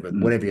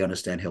 Mm. whatever you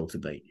understand hell to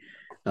be.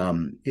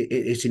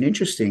 It's an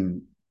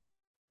interesting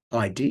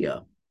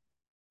idea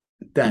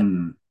that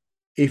Mm.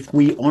 if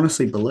we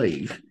honestly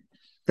believe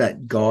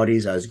that God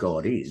is as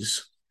God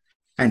is,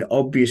 and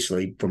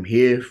obviously from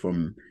here,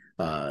 from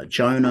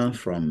Jonah,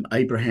 from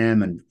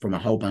Abraham, and from a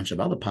whole bunch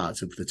of other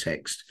parts of the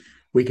text,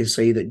 we can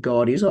see that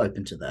God is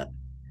open to that.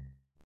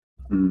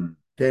 Mm.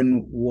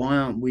 Then why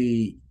aren't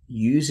we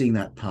using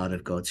that part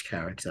of God's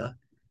character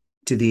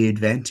to the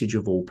advantage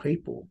of all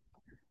people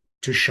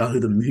to show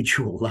the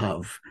mutual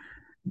love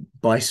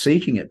by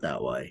seeking it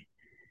that way?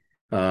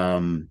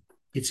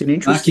 It's an Mark,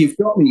 interesting.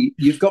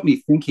 you've got me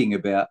thinking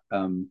about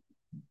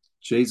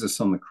Jesus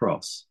on the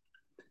cross,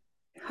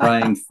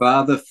 praying,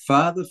 Father,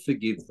 Father,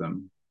 forgive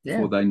them, Yeah.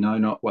 for they know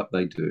not what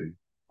they do.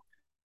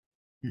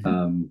 Mm-hmm.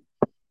 Um,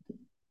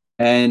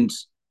 and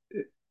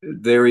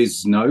there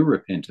is no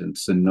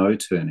repentance and no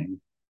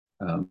turning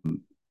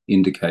um,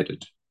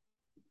 indicated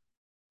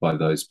by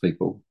those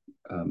people,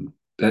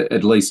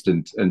 at least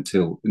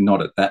until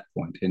not at that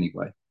point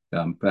anyway.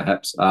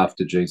 Perhaps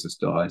after Jesus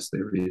dies,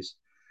 there is.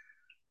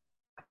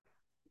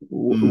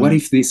 What Mm.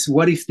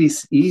 if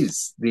this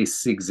is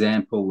this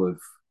example of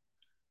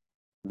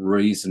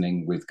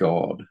reasoning with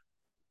God,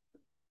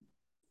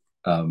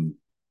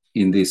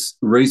 in this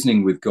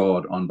reasoning with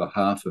God on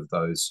behalf of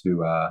those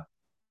who are,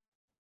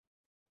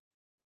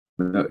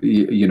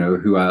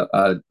 who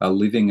are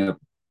living a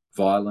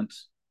violent,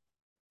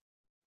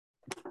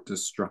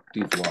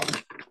 destructive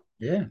life?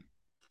 Yeah.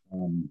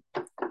 Um,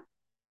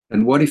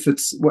 and what if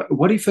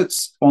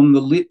it's on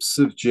the lips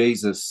of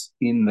Jesus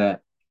in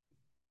that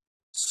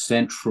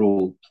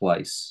central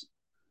place,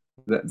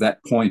 that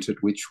point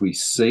at which we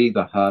see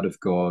the heart of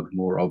God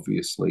more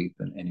obviously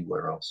than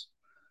anywhere else?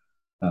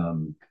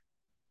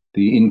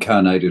 The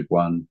incarnated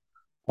one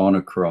on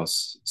a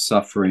cross,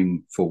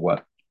 suffering for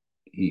what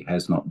he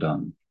has not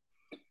done.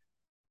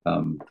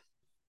 Um,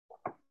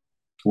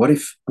 what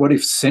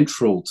if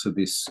central to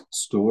this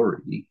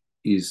story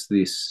is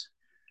this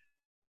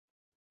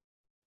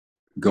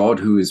God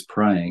who is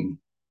praying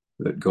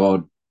that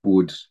God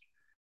would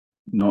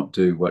not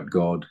do what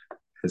God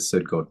has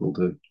said God will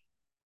do?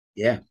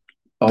 Yeah.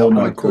 Oh Not going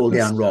my to call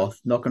goodness. down wrath,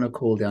 not going to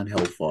call down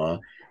hellfire.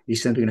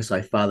 He's simply going to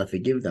say, Father,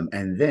 forgive them.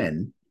 And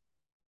then,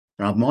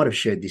 and I might have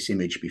shared this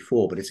image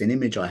before, but it's an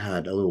image I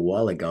had a little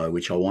while ago,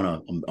 which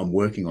I'm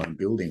working on and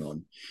building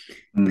on.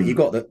 But you've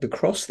Mm. got the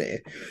cross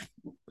there,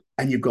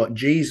 and you've got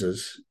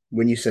Jesus.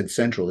 When you said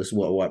central, this is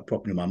what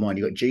popped into my mind.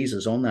 You've got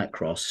Jesus on that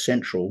cross,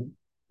 central,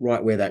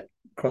 right where that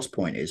cross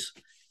point is.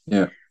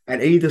 Yeah.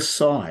 At either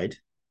side,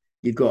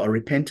 you've got a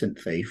repentant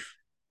thief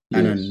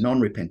and a Yes.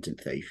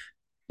 non-repentant thief.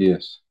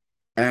 Yes.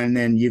 And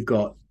then you've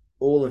got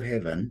all of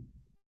heaven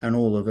and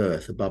all of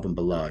earth above and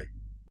below.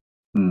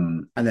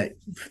 Mm. And that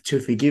to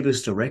forgive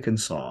us, to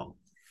reconcile.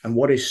 And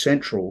what is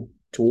central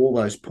to all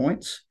those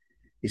points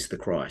is the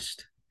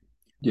Christ,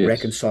 Yes.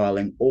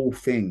 reconciling all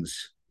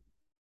things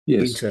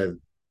Yes.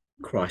 into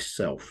Christ's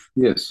self.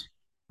 Yes.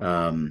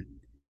 Um,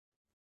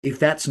 if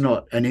that's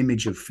not an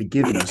image of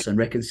forgiveness and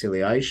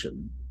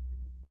reconciliation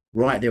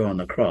right there on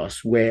the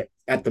cross, where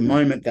at the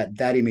moment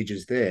that image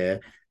is there,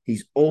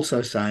 he's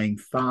also saying,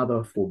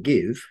 Father,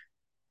 forgive,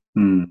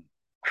 Mm.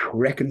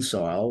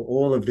 reconcile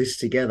all of this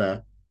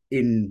together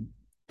in,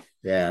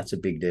 yeah, it's a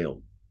big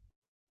deal.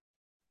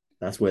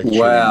 That's worth chewing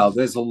Wow, on.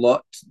 there's a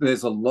lot.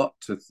 There's a lot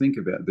to think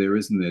about there,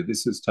 isn't there?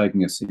 This is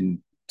taking us in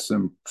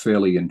some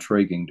fairly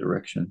intriguing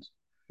directions.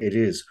 It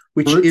is,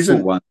 which Fruitful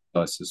isn't. ones,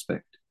 I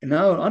suspect.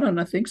 No, I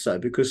don't think so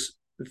because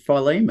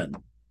Philemon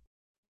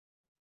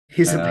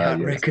is about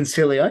Yes,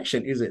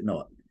 reconciliation, is it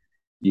not?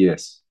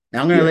 yes,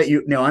 Now I'm going to let yes.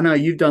 you. Now I know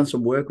you've done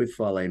some work with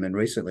Philemon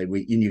recently.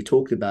 And you've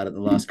talked about it the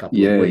last couple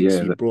of Yeah, weeks.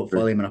 yeah, You that's brought true.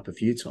 Philemon up a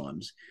few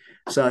times.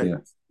 So Yeah.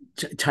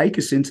 take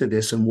us into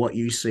this and what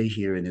you see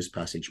here in this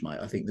passage, mate.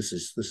 I think this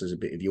is a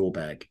bit of your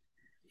bag.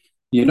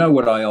 You know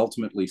what I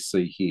ultimately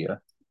see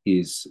here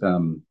is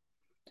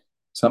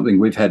something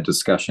we've had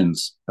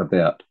discussions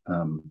about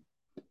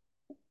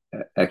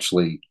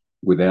actually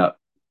without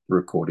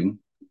recording.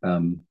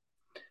 Um,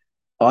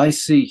 I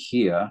see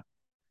here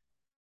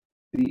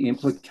the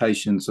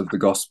implications of the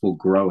gospel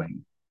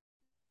growing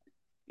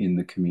in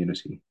the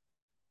community.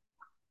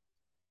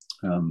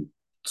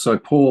 So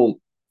Paul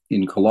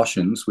in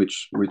Colossians,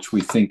 which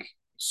we think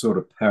sort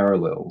of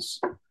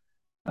parallels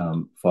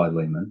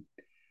Philemon,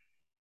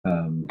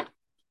 um,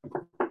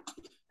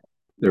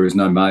 there is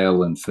no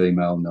male and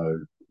female,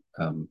 no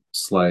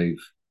slave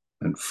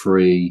and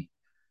free,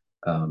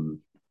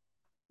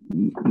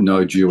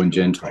 no Jew and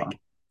Gentile.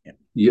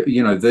 Yeah.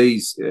 You know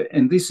these,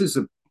 and this is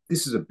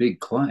a big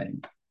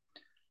claim.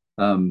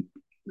 And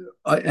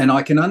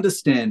I can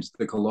understand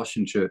the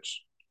Colossian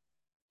church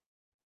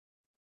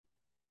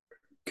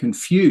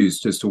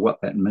confused as to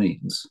what that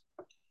means.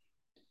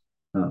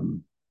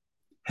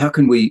 How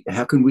can we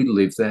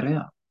live that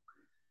out?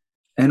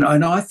 And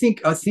I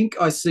think I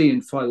see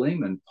in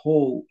Philemon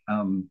Paul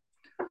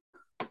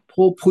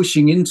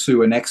pushing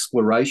into an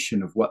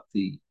exploration of what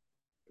the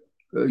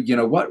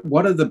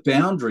what are the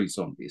boundaries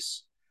on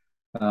this,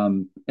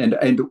 and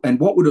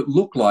what would it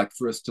look like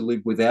for us to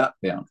live without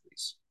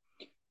boundaries,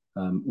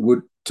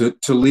 would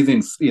to live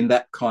in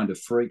that kind of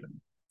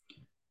freedom,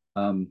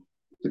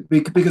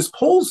 because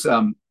Paul's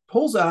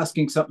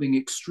asking something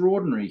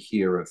extraordinary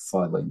here of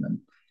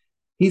Philemon.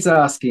 He's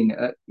asking,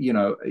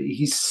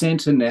 he's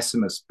sent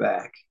Onesimus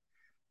back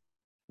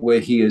where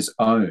he is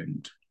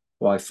owned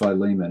by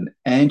Philemon,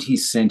 and he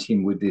sent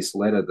him with this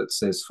letter that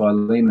says,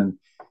 Philemon,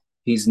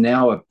 he's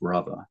now a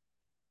brother.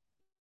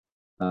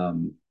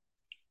 And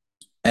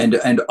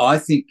I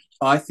think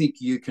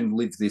you can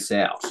live this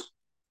out.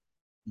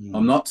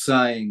 I'm not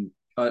saying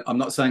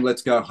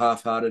let's go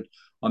half-hearted.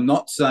 I'm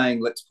not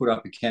saying let's put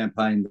up a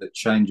campaign that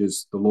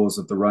changes the laws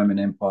of the Roman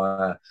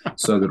Empire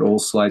so that all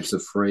slaves are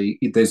free.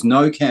 There's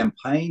no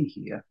campaign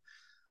here.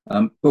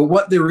 But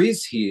what there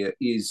is here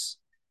is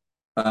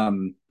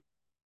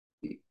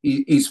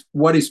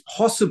what is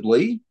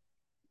possibly,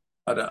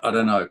 I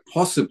don't know,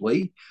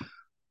 possibly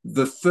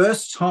the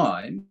first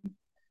time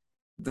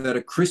that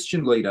a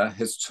Christian leader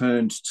has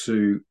turned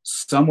to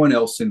someone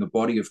else in the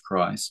body of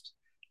Christ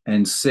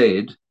and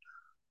said,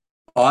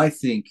 I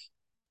think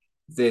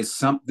there's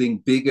something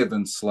bigger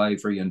than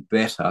slavery and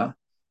better,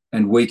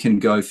 and we can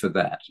go for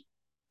that.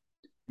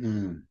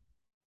 Mm.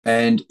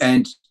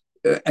 And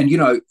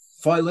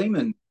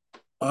Philemon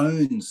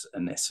owns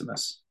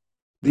Onesimus.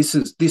 This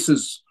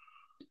is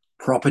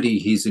property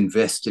he's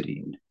invested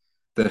in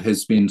that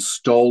has been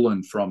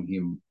stolen from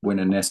him when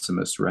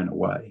Onesimus ran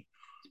away.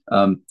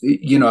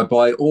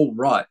 By all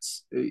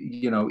rights,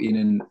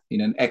 in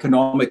an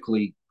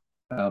economically,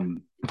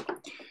 in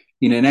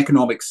an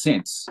economic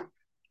sense,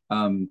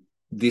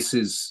 this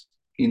is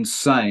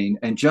insane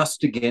and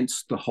just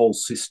against the whole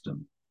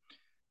system.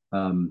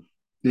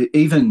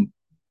 Even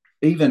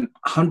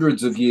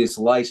hundreds of years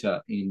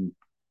later in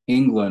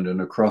England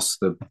and across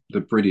the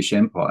British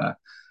Empire,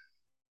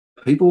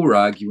 people were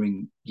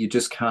arguing you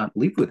just can't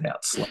live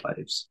without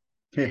slaves.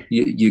 Yeah.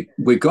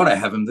 We've got to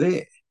have them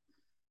there.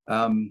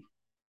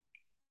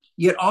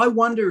 Yet I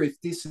wonder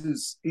if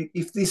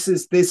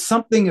there's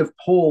something of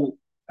Paul,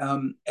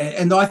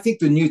 and I think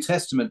the New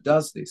Testament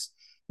does this.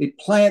 It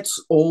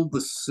plants all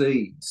the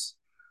seeds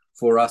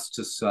for us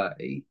to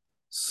say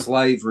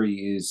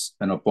slavery is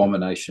an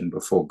abomination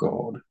before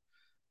God,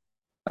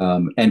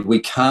 and we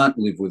can't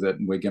live with it,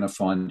 and we're going to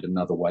find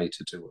another way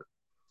to do it.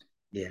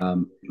 Yeah.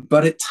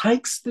 But it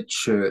takes the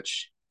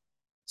church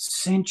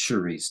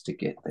centuries to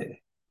get there.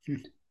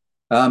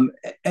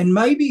 And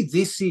maybe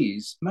this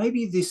is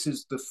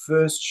the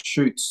first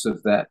shoots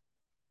of that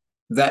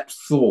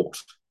thought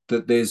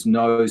that there's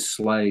no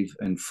slave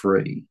and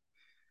free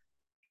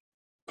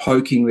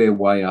poking their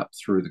way up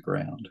through the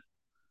ground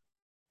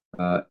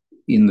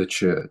in the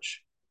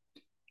church.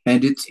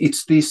 And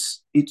it's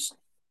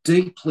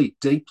deeply,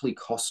 deeply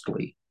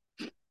costly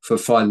for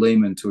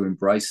Philemon to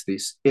embrace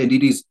this. And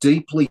it is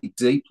deeply,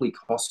 deeply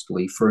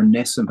costly for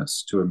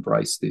Onesimus to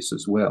embrace this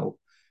as well.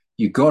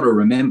 You've got to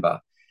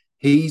remember,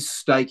 he's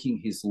staking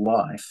his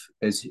life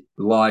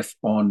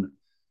on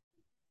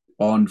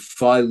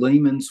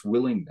Philemon's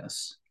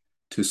willingness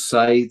to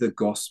say the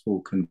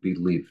gospel can be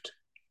lived.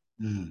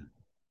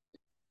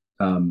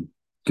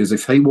 Because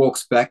if he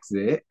walks back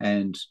there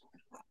and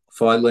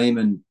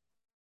Philemon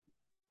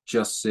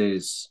just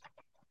says,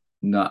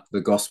 no,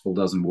 the gospel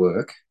doesn't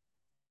work,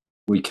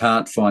 we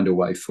can't find a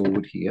way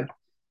forward here,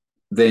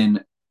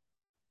 then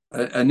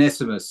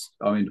Onesimus,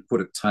 I mean, to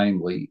put it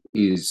tamely,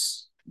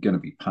 is going to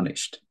be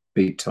punished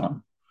big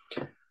time.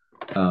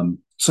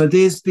 So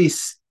there's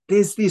this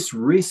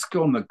risk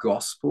on the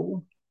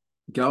gospel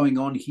going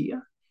on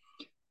here,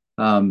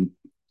 and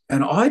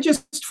I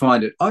just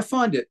I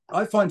find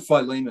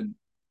Philemon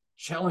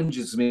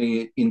challenges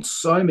me in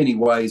so many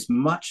ways,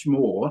 much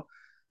more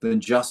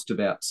than just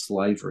about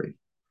slavery.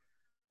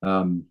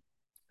 Um,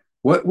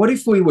 what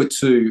if we were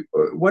to?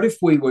 What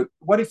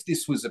if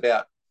this was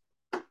about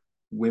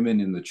women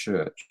in the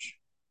church?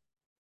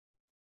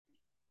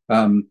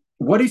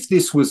 What if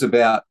this was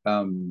about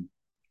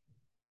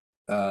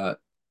the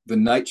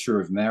nature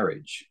of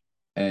marriage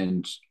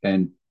and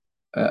and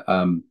uh,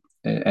 um,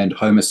 and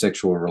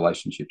homosexual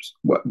relationships?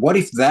 What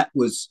if that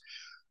was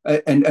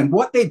and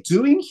what they're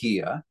doing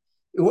here?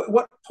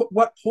 What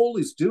Paul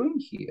is doing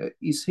here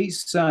is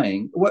he's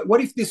saying,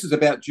 what if this is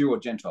about Jew or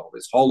Gentile?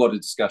 There's a whole lot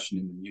of discussion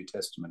in the New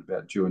Testament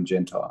about Jew and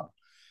Gentile,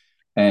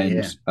 and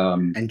Yeah.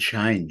 And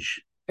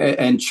change.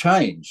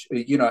 change.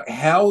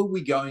 How are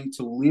we going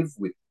to live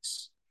with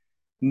this?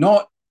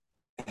 Not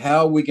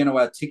how are we going to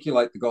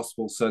articulate the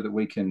gospel so that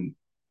we can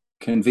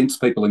convince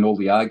people in all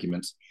the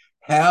arguments.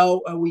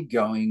 How are we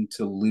going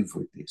to live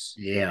with this?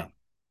 Yeah.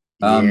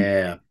 Um,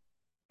 Yeah.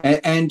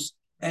 and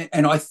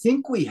and I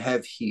think we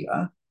have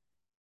here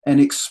an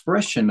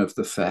expression of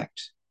the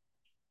fact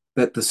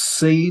that the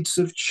seeds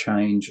of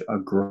change are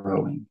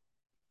growing,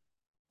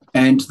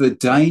 and the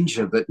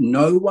danger that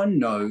no one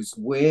knows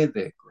where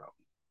they're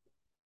growing.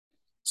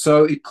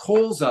 So it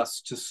calls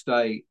us to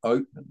stay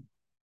open.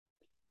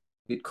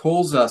 It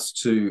calls us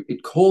to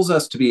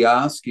be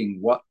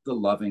asking what the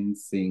loving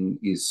thing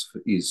is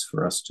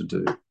for us to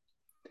do.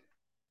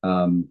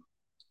 And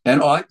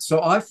I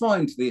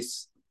find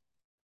this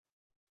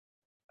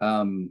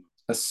a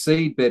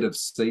seedbed of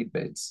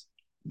seedbeds.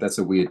 That's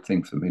a weird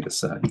thing for me to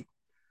say.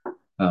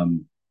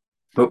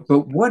 But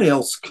what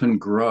else can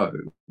grow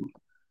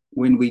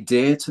when we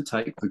dare to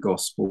take the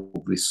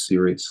gospel this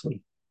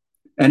seriously?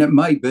 And it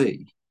may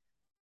be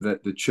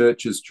that the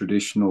church's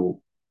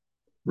traditional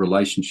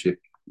relationship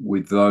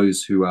with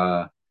those who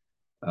are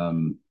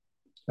living,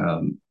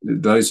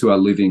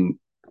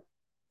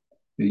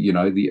 the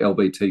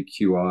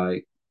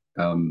LGBTQI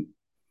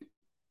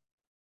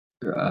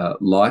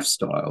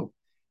lifestyle,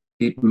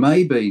 it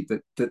may be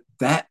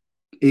that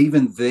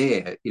even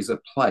there is a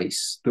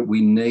place that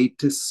we need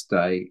to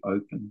stay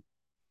open.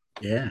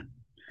 Yeah.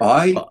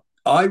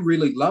 I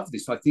really love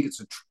this. I think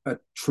it's a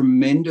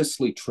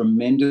tremendously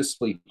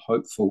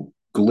hopeful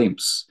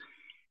glimpse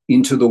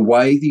into the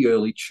way the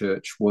early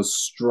church was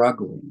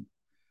struggling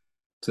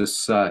to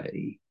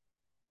say,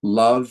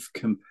 love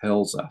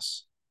compels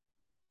us,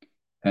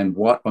 and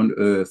what on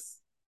earth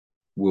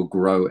will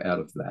grow out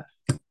of that?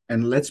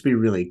 And let's be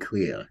really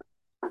clear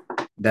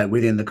that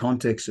within the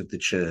context of the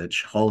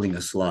church, holding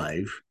a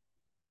slave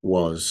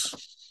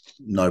was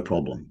no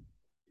problem.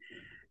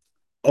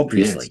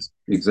 Obviously. Yes,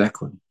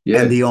 exactly.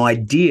 Yeah. And the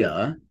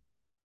idea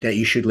that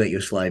you should let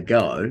your slave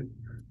go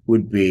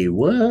would be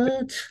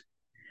what?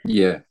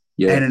 Yeah.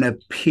 Yeah. And an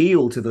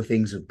appeal to the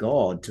things of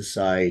God to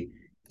say,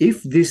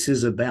 if this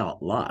is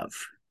about love,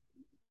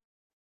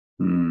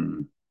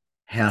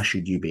 how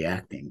should you be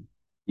acting?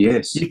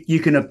 Yes. You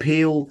can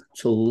appeal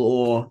to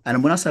law.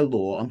 And when I say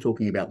law, I'm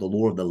talking about the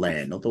law of the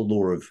land, not the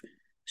law of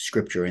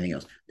scripture or anything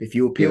else. If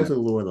you appeal to the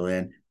law of the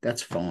land,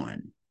 that's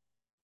fine.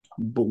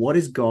 But what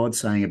is God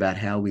saying about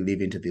how we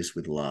live into this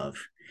with love?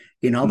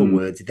 In other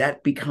words,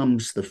 that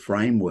becomes the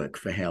framework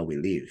for how we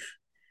live,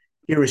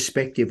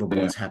 irrespective of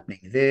what's happening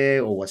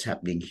there or what's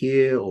happening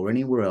here or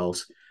anywhere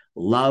else.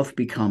 Love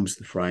becomes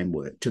the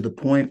framework, to the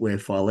point where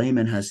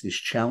Philemon has this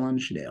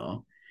challenge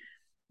now.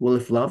 Well,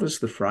 if love is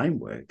the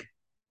framework,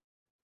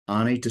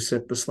 I need to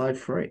set the slave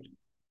free.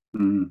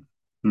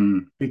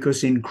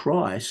 Because in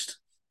Christ,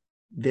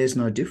 there's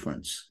no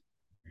difference.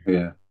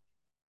 Yeah.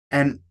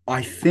 And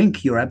I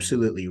think you're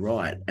absolutely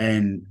right.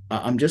 And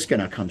I'm just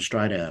going to come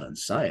straight out and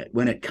say it.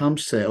 When it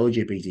comes to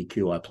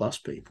LGBTQI plus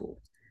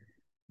people,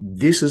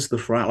 this is the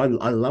frame.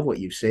 I love what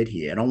you've said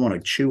here, and I want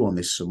to chew on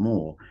this some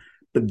more.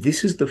 But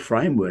this is the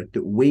framework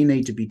that we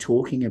need to be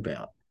talking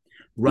about,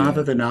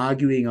 rather than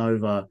arguing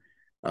over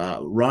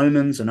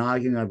Romans and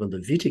arguing over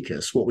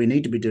Leviticus. What we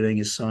need to be doing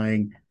is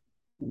saying,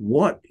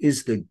 what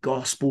is the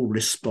gospel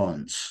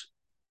response?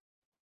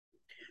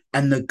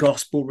 And the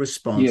gospel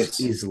response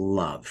is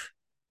love.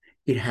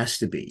 It has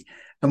to be.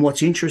 And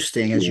what's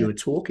interesting, as you were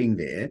talking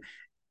there,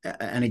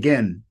 and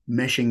again,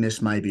 meshing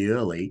this maybe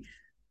early,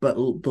 but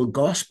the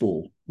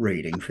gospel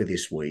reading for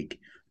this week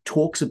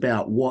talks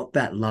about what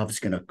that love's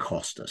going to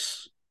cost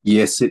us.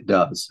 Yes, it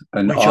does.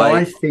 And which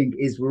I think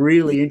is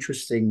really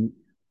interesting.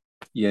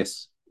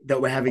 Yes.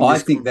 That we're having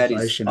this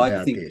conversation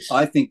about this.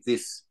 I think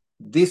this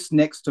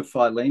next to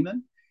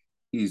Philemon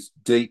is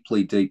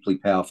deeply, deeply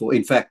powerful.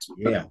 In fact,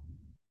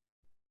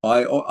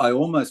 I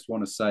almost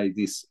want to say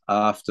this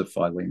after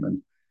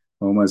Philemon.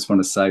 I almost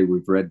want to say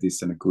we've read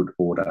this in a good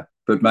order,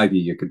 but maybe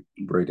you could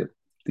read it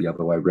the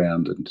other way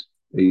around and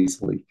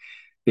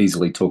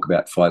easily talk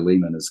about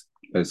Philemon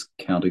as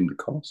counting the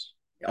cost.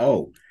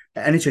 Oh,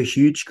 And it's a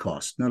huge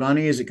cost. Not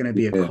only is it going to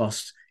be a Yeah.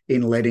 cost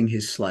in letting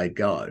his slave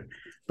go,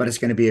 but it's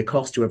going to be a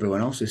cost to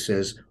everyone else who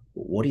says,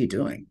 what are you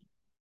doing?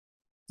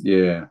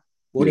 Yeah.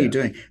 What are you Yeah.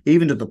 doing?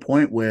 Even to the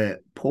point where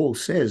Paul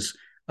says,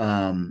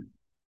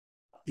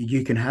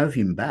 you can have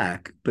him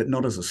back, but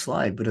not as a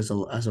slave, but as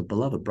a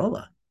beloved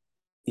brother.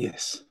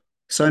 Yes.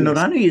 So not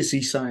Yes. only is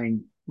he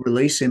saying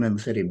release him and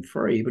set him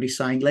free, but he's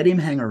saying let him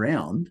hang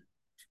around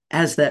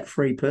as that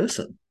free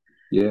person.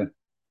 Yeah.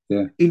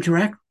 Yeah.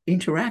 Interact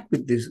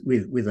with this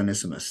with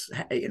Onesimus.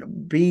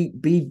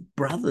 Be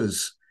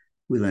brothers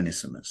with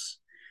Onesimus,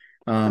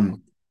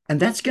 and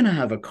that's going to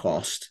have a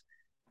cost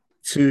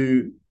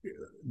to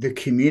the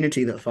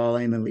community that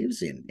Philemon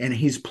lives in and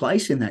his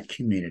place in that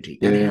community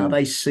and how Yeah.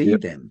 they see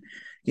Yep. them.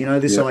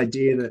 This Yep.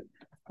 idea that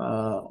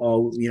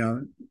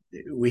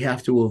we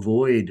have to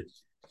avoid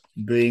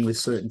being with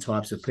certain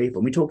types of people.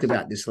 And we talked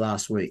about this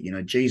last week.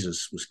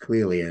 Jesus was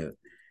clearly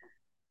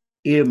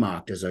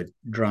earmarked as a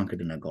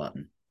drunkard and a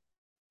glutton.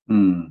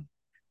 Mm.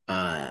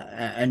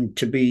 And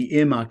to be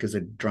earmarked as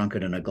a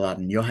drunkard and a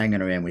glutton, you're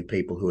hanging around with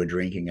people who are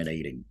drinking and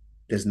eating.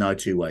 There's no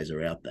two ways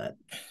around that.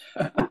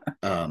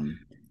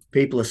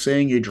 People are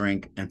seeing you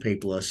drink and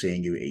people are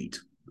seeing you eat.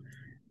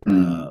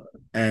 Mm.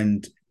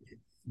 And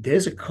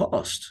there's a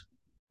cost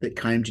that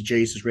came to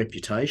Jesus'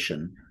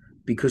 reputation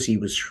because he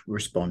was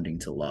responding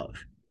to love.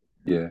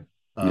 Yeah.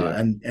 Yeah.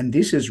 And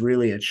this is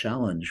really a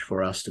challenge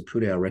for us to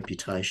put our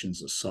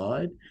reputations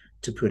aside,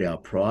 to put our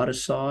pride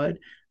aside,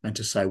 and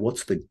to say,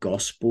 what's the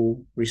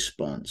gospel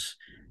response?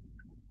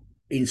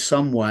 In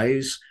some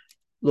ways,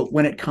 look,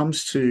 when it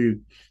comes to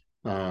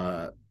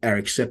our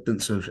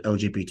acceptance of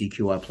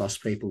LGBTQI plus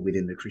people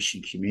within the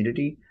Christian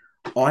community,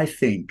 I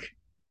think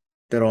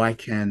that I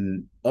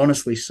can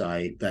honestly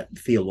say that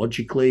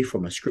theologically,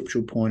 from a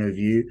scriptural point of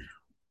view,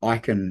 I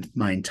can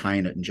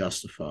maintain it and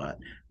justify it.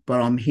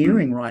 But I'm Mm.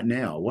 hearing right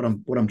now what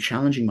I'm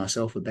challenging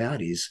myself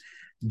about is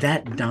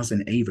that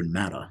doesn't even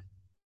matter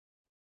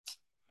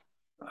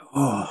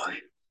Oh.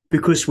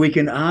 because we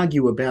can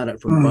argue about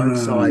it from both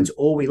sides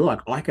all we like.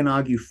 I can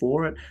argue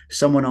for it.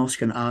 Someone else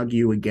can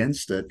argue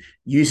against it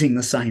using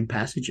the same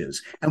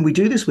passages. And we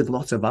do this with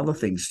lots of other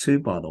things too,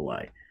 by the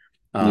way.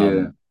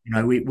 Yeah.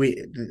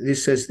 We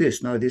this says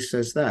this, no, this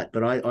says that,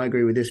 but I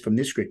agree with this from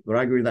this scripture, but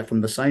I agree with that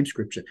from the same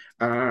scripture.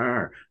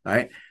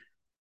 Right?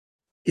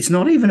 It's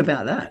not even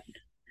about that.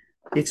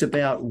 It's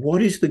about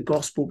what is the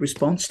gospel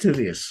response to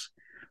this?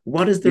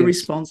 What is the Yes.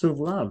 response of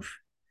love?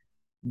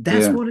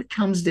 That's Yeah. what it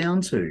comes down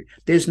to.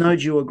 There's no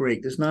Jew or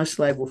Greek. There's no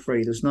slave or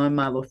free. There's no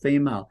male or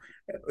female.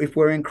 If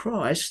we're in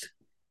Christ,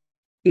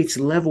 it's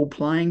level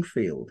playing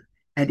field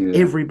and Yeah.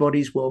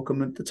 everybody's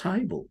welcome at the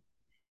table.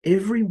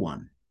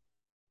 Everyone.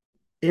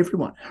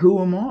 Everyone.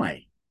 Who am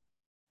I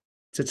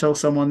to tell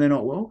someone they're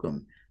not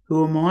welcome?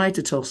 Who am I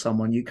to tell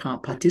someone you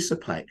can't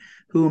participate?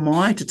 Who am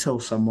I to tell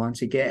someone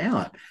to get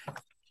out?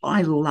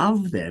 I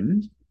love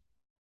them,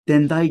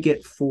 then they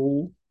get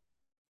full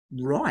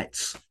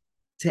rights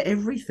to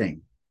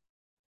everything.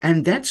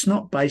 And that's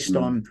not based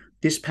Mm. on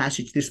this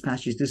passage, this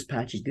passage, this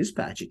passage, this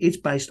passage. It's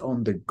based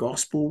on the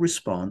gospel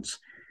response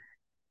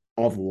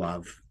of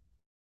love.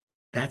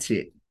 That's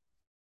it.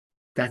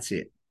 That's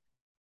it.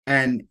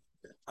 And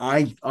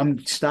I'm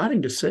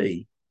starting to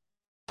see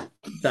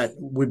that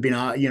we've been,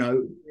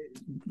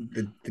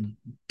 the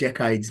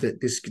decades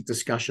that this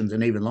discussions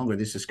and even longer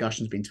this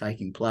discussion's been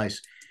taking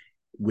place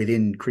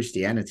within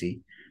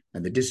Christianity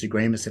and the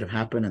disagreements that have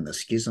happened and the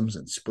schisms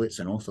and splits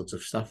and all sorts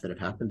of stuff that have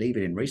happened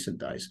even in recent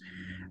days.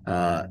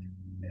 Uh,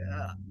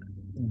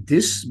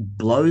 this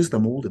blows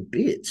them all to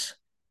bits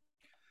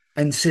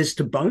and says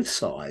to both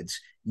sides,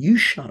 you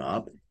shut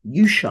up,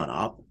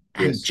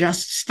 and Yes.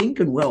 just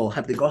stinking well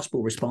have the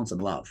gospel response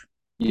and love.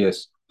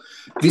 Yes.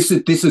 This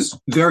is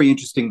very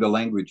interesting, the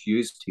language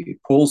used here.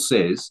 Paul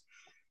says,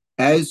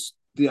 as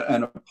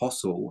an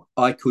apostle,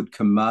 I could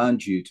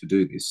command you to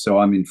do this. So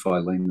I'm in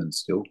Philemon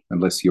still,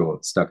 unless you're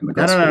stuck in the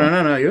No, no, gospel no, one.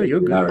 no, no, no. You're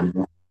good. I think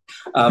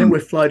Um, we're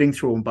floating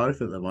through them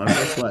both at the moment.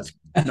 That's why it's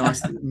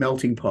nice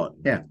melting pot.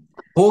 Yeah.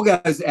 Paul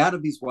goes out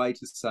of his way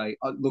to say,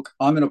 look,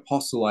 I'm an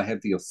apostle. I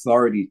have the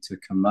authority to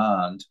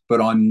command,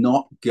 but I'm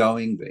not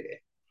going there.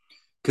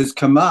 Because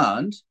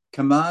command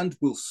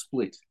will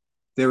split.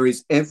 There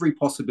is every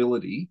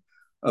possibility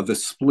of a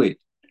split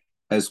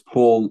as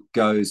Paul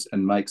goes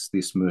and makes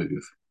this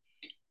move.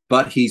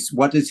 But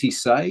what does he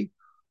say?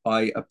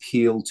 I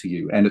appeal to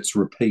you, and it's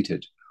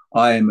repeated.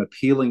 I am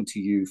appealing to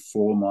you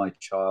for my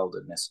child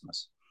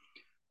Onesimus.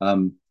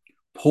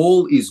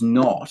 Paul is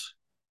not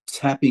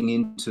tapping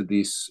into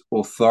this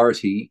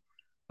authority,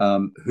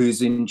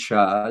 who's in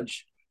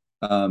charge.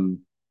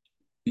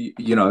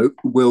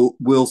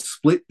 We'll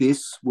split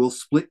this. We'll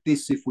split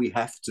this if we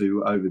have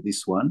to over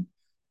this one.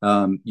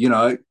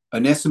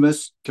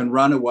 Onesimus can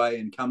run away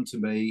and come to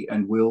me,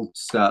 and we'll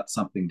start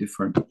something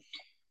different.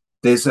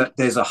 There's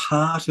a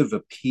heart of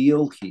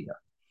appeal here,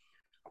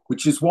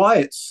 which is why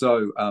it's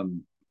so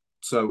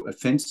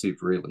offensive,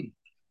 really,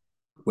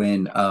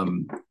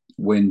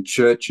 when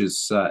churches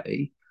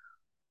say,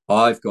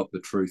 "I've got the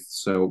truth,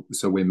 so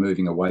we're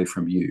moving away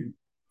from you,"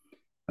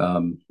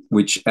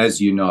 which,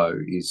 as you know,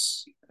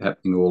 is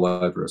happening all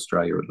over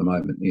Australia at the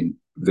moment in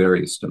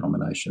various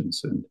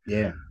denominations, and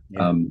Yeah,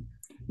 yeah, um,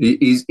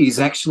 is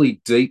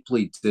actually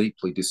deeply,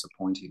 deeply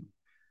disappointing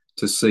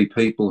to see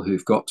people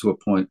who've got to a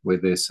point where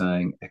they're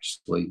saying,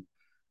 actually,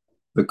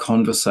 the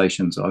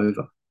conversation's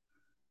over.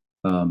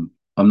 I'm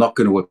not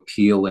going to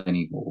appeal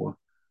anymore.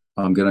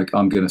 I'm going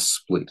to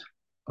split.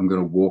 I'm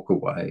going to walk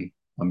away.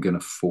 I'm going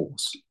to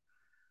force.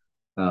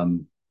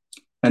 And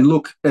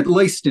look, at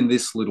least in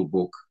this little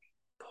book,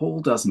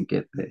 Paul doesn't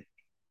get there.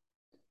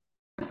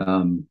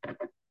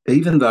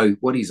 Even though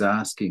what he's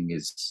asking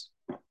is,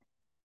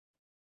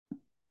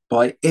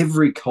 by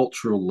every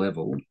cultural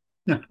level,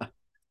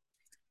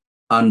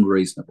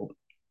 unreasonable.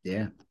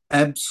 yeah,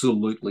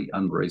 Absolutely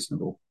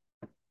unreasonable.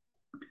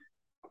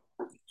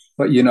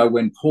 But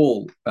when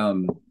Paul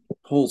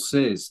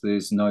says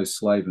there's no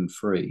slave and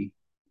free,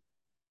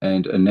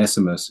 and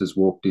Onesimus has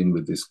walked in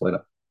with this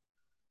letter,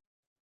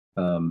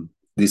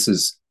 this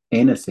is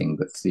anything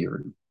but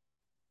theory.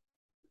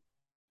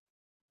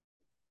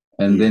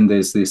 And then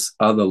there's this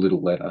other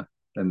little letter,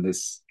 and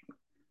this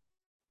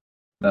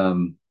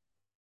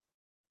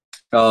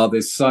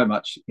there's so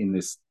much in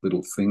this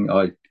little thing.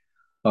 I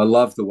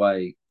love the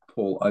way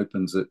Paul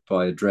opens it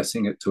by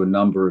addressing it to a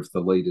number of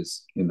the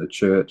leaders in the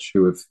church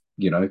who have,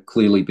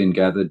 clearly been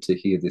gathered to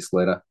hear this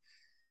letter,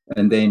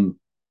 and then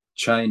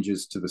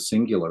changes to the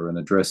singular and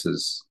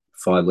addresses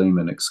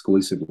Philemon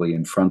exclusively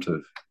in front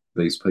of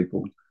these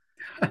people.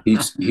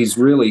 He's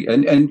really,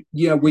 and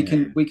we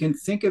can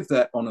think of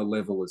that on a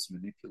level as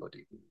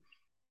manipulative.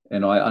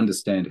 And I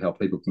understand how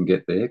people can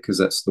get there, because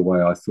that's the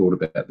way I thought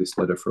about this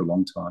letter for a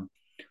long time.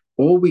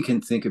 Or we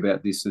can think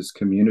about this as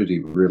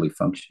community really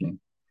functioning.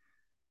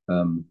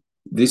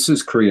 This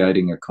is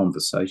creating a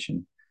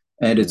conversation,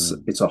 and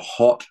it's a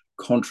hot,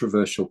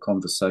 controversial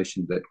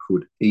conversation that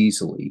could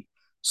easily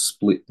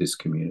split this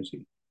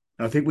community.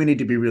 I think we need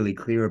to be really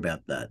clear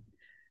about that.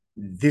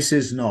 This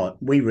is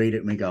not, we read it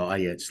and we go, oh,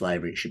 yeah, it's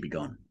slavery, it should be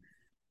gone.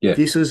 Yeah,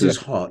 this is as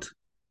hot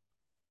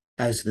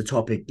as the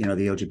topic, the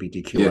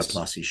LGBTQI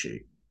plus issue.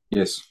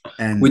 Yes,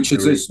 and which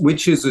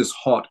is as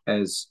hot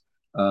as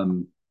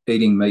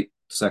eating meat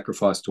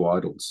sacrificed to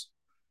idols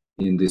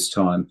in this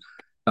time.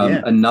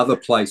 Another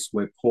place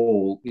where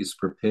Paul is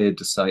prepared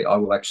to say, I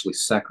will actually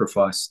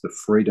sacrifice the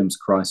freedoms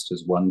Christ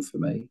has won for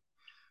me,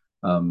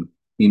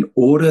 in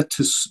order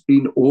to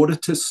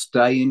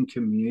stay in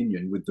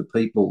communion with the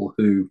people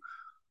who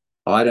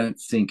I don't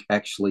think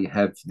actually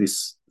have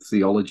this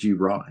theology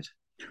right.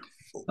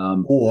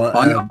 I'm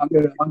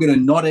going to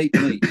not eat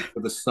meat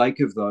for the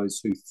sake of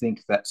those who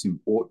think that's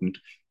important,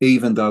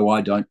 even though I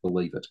don't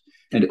believe it.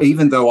 And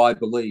even though I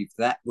believe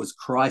that was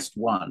Christ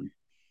won,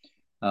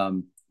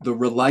 the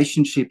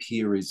relationship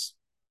here is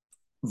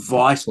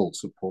vital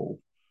to Paul.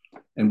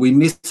 And we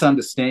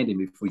misunderstand him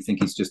if we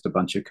think he's just a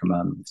bunch of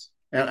commandments.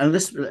 And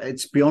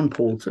it's beyond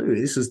Paul too.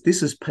 This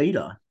is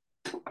Peter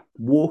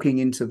walking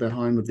into the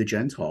home of the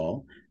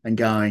Gentile and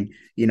going,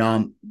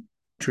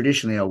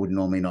 traditionally I would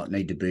normally not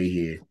need to be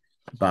here,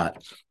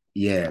 but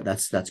yeah,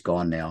 that's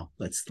gone now.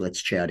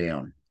 Let's chow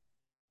down.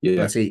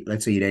 Yeah,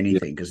 let's eat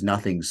anything, because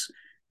nothing's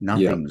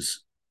not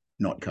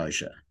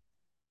kosher.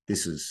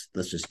 Let's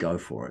just go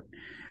for it.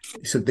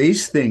 So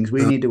these things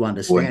we need to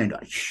understand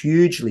are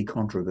hugely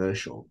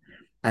controversial,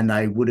 and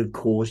they would have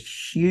caused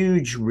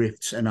huge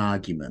rifts and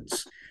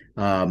arguments.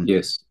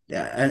 Yes.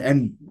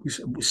 And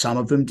some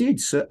of them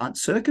did.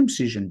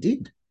 Circumcision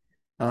did.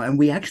 And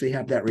we actually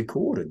have that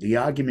recorded. The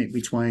argument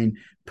between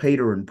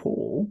Peter and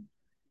Paul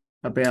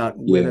about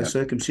whether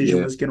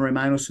circumcision was going to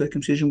remain or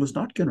circumcision was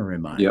not going to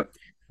remain. Yep.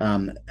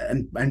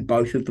 And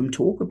both of them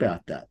talk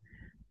about that.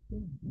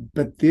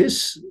 But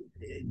this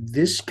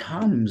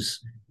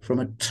comes from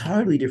a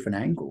totally different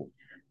angle,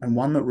 and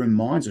one that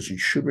reminds us, and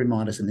should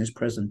remind us in this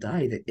present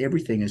day, that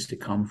everything is to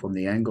come from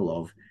the angle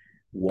of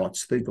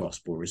what's the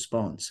gospel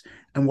response.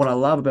 And what I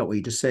love about what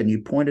you just said, and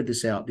you pointed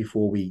this out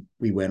before we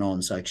went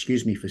on, so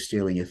excuse me for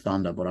stealing your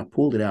thunder, but I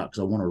pulled it out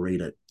because I want to read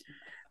it.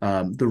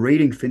 The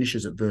reading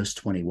finishes at verse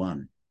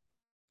 21.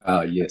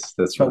 Yes,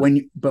 that's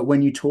right. But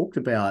when you talked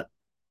about,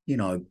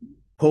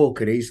 Paul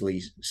could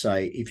easily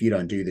say, if you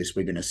don't do this,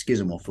 we're going to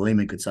schism, or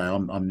Philemon could say,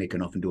 I'm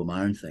nicking off and doing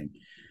my own thing.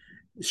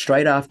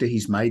 Straight after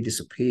he's made this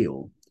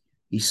appeal,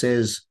 he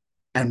says,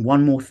 and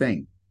one more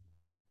thing,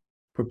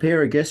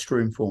 prepare a guest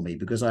room for me,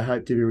 because I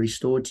hope to be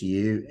restored to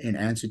you in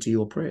answer to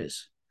your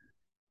prayers.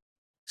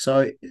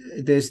 So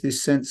there's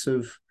this sense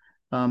of,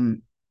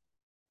 I'm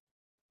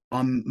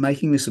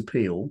making this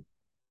appeal.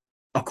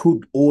 I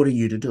could order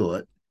you to do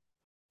it,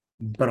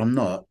 but I'm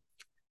not.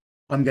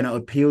 I'm going to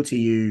appeal to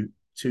you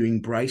to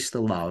embrace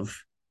the love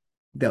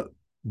that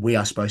we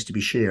are supposed to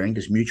be sharing,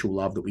 this mutual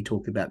love that we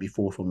talked about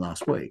before from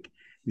last week.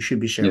 We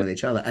should be sharing with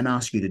each other, and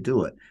ask you to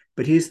do it.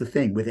 But here's the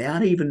thing,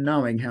 without even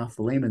knowing how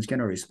Philemon's going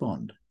to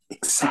respond.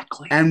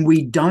 Exactly. And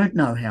we don't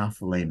know how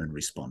Philemon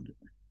responded.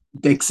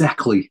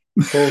 Exactly.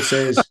 Paul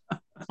says,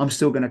 I'm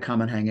still going to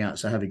come and hang out,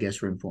 so have a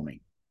guest room for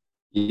me.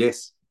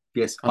 Yes.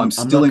 I'm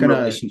still in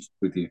relationship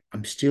with you.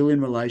 I'm still in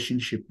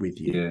relationship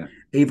with you. Yeah.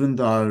 Even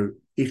though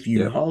if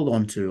you hold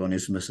on to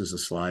Onesimus as a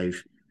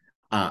slave,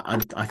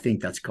 I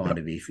think that's kind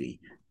of iffy.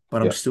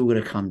 but I'm Yeah. still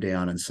going to come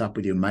down and sup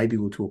with you. Maybe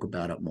we'll talk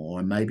about it more,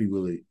 and maybe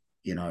we'll,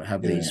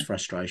 have these Yeah.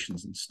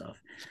 frustrations and stuff.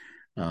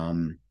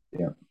 Um,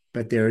 Yeah.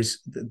 but there is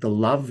the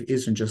love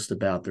isn't just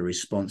about the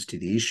response to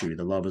the issue.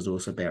 The love is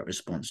also about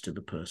response to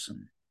the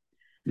person,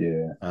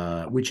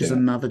 Yeah. which is Yeah.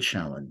 another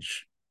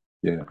challenge,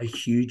 Yeah. a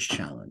huge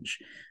challenge.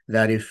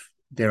 That if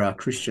there are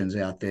Christians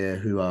out there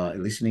who are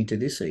listening to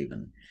this,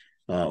 even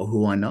or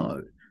who I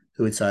know,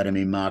 who would say to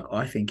me, Mark,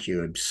 I think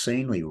you're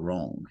obscenely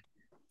wrong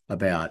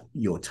about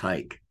your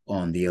take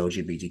on the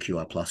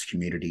LGBTQI plus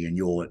community and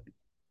your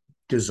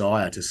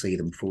desire to see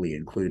them fully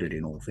included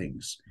in all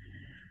things.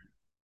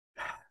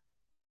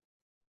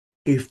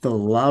 If the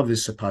love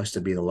is supposed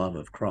to be the love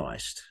of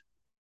Christ,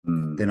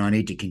 Mm. then I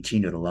need to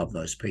continue to love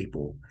those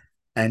people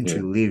and Yeah.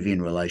 to live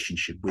in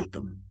relationship with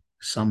them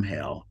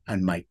somehow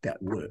and make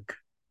that work.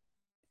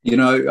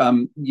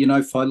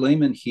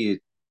 Philemon here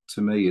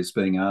to me is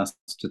being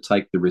asked to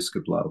take the risk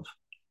of love,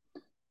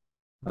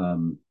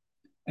 um,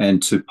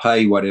 and to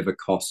pay whatever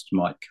cost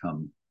might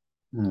come.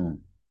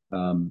 Mm.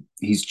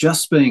 He's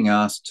just being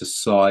asked to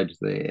side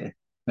there,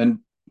 and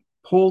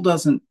Paul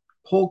doesn't.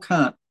 Paul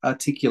can't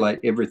articulate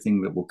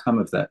everything that will come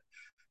of that,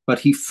 but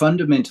he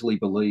fundamentally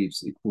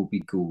believes it will be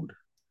good.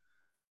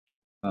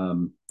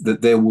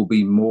 That there will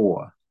be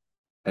more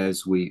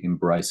as we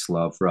embrace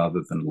love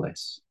rather than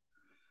less.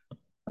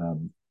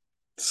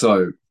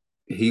 So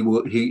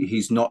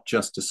he's not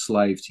just a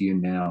slave to you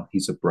now,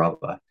 he's a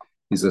brother.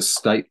 He's a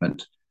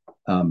statement.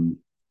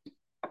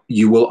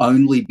 You will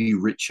only be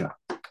richer,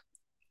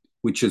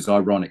 which is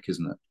ironic,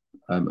 isn't it?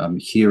 I'm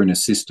here in a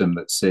system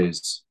that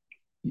says,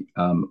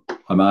 I'm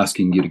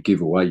asking you to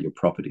give away your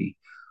property.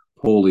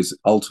 Paul is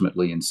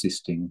ultimately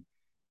insisting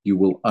you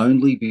will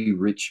only be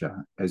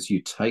richer as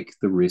you take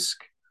the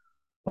risk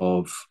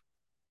of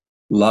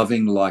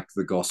loving like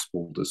the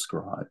gospel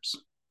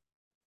describes.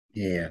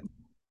 Yeah.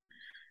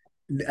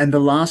 And the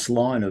last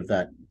line of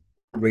that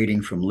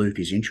reading from Luke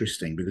is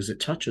interesting because it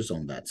touches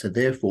on that. So,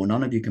 therefore,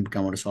 none of you can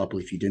become a disciple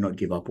if you do not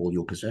give up all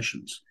your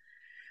possessions.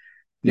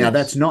 Now,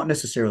 that's Yes. not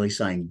necessarily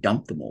saying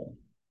dump them all.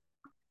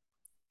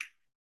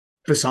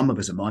 For some of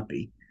us, it might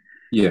be.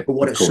 Yeah, But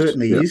what of it course.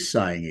 certainly Yeah. is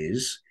saying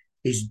is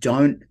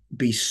don't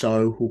be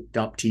so hooked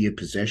up to your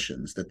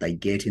possessions that they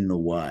get in the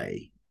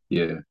way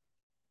Yeah.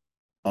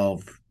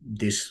 of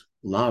this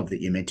love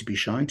that you're meant to be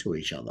showing to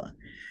each other.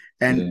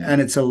 And Yeah.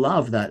 and it's a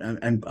love that,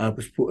 and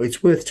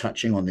it's worth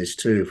touching on this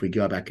too. If we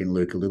go back in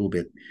Luke a little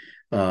bit,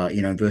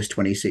 verse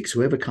 26,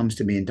 whoever comes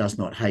to me and does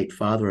not hate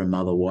father and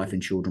mother, wife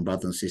and children,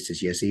 brothers and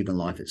sisters, yes, even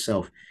life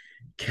itself,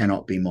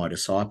 cannot be my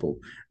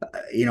disciple.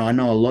 I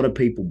know a lot of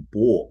people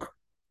balk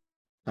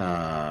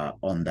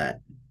on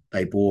that.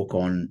 They balk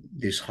on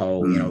this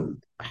whole,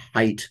 Mm.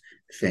 hate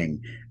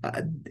thing.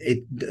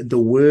 The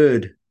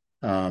word,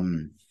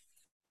 and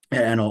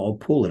I'll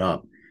pull it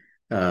up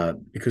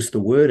because the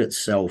word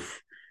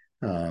itself,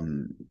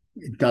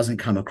 it doesn't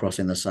come across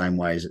in the same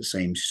way as it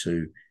seems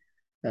to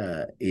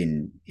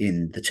in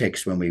the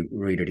text when we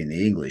read it in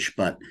the English.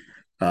 But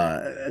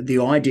the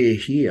idea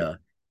here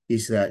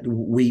is that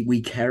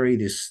we carry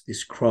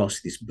this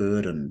cross, this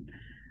burden,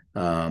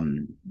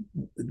 um,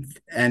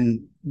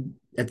 and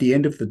at the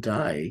end of the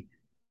day,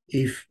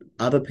 if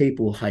other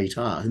people hate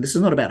us, and this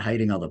is not about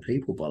hating other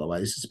people, by the way,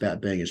 this is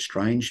about being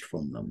estranged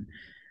from them.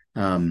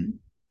 Um,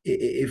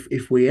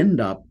 if we end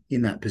up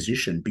in that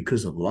position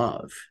because of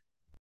love,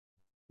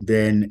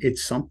 then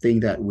it's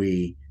something that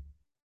we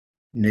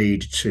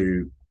need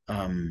to.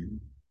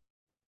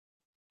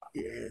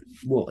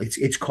 Well,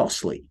 it's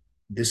costly.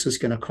 This is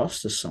going to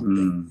cost us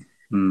something.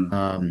 Mm. Mm.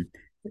 Um,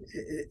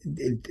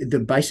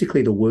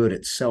 basically the word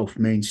itself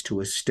means to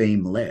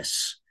esteem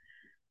less.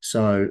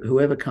 So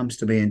whoever comes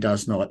to me and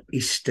does not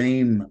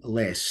esteem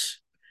less,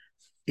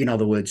 in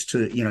other words,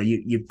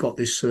 you've got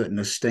this certain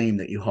esteem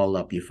that you hold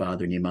up your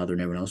father and your mother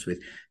and everyone else with.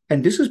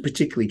 And this is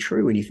particularly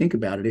true when you think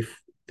about it. If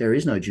there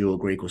is no Jew or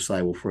Greek or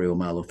slave or free or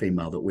male or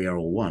female, that we are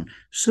all one,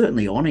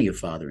 certainly honor your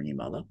father and your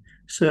mother,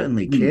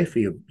 certainly Mm. care for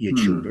your Mm.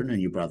 children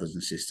and your brothers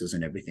and sisters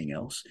and everything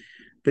else.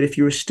 But if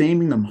you're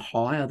esteeming them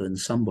higher than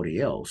somebody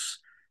else,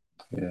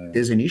 Yeah.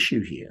 there's an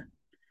issue here.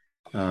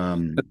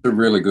 That's a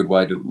really good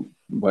way to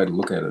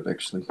look at it,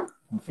 actually.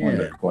 I find Yeah.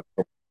 that quite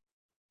helpful.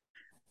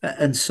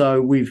 And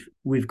so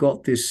we've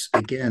got this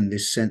again,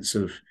 this sense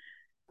of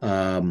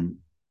um,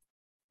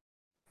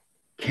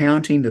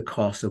 counting the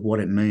cost of what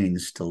it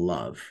means to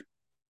love.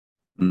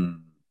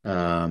 Mm.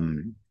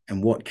 And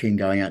what king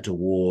going out to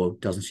war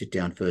doesn't sit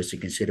down first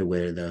and consider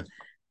whether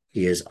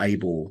he is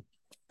able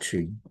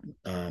to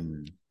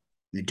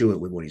do it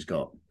with what he's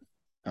got.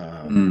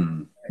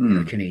 Um,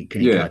 Mm. Mm. can he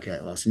Yeah.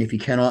 calculate loss? And if he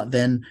cannot,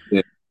 then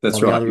Yeah. while That's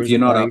the right. other If is you're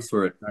at not up peace,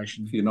 for it, if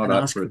nation you're not and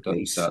up ask for for it, don't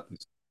peace. start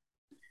this.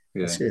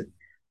 Yeah. That's it.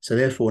 So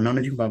therefore, none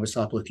of you can become a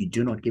disciple if you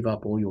do not give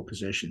up all your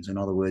possessions. In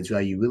other words,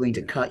 are you willing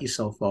to Yeah. cut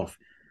yourself off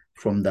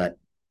from that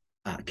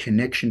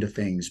connection to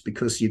things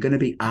because you're going to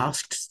be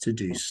asked to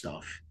do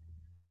stuff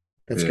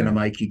that's going to Yeah.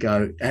 make you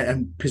go,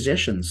 and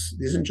possessions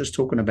isn't just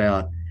talking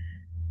about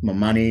my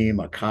money,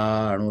 my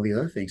car, and all the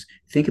other things.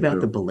 Think about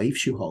the Sure.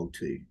 beliefs you hold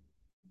to.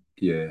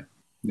 Yeah.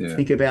 Yeah.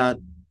 Think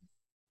about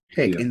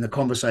Heck, Yeah. in the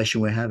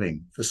conversation we're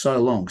having for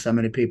so long, so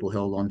many people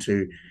held on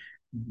to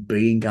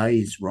being gay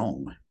is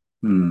wrong.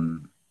 Hmm.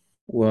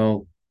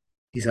 Well,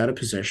 is that a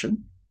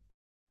possession?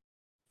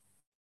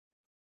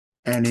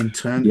 And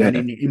Yeah,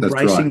 in that's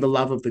embracing right. the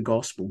love of the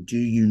gospel, do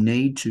you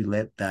need to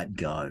let that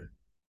go?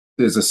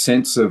 There's a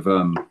sense of,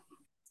 I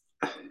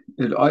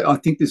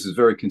think this is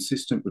very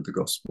consistent with the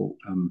gospel.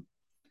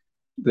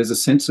 There's a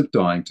sense of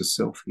dying to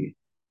self here.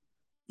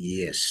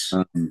 Yes.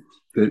 Um,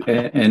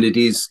 and it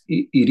is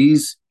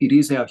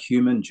our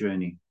human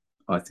journey,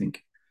 I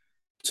think,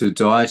 to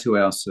die to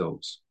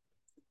ourselves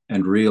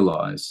and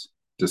realize,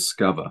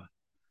 discover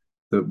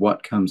that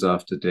what comes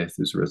after death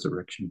is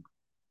resurrection.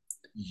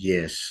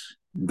 Yes.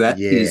 That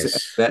is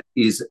Yes. that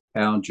is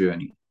our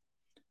journey,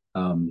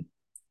 um,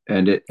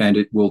 and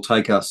it will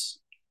take us,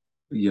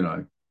 you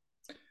know,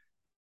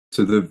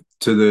 to the.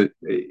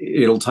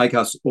 It'll take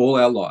us all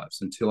our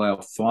lives until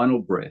our final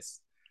breath.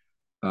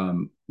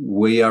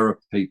 We are a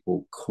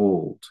people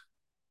called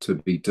to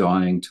be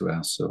dying to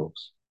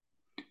ourselves,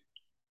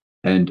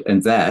 and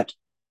that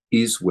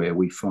is where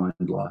we find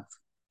life.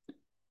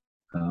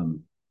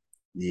 Um,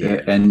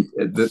 Yeah. and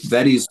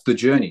that is the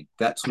journey.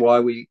 That's why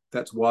we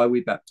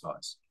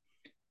baptize,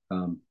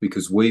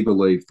 because we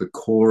believe the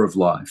core of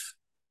life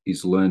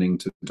is learning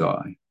to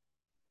die,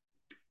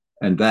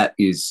 and that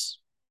is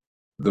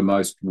the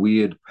most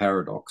weird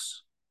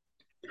paradox.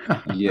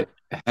 Yet,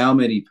 how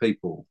many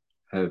people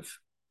have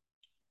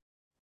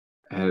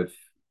have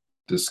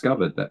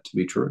discovered that to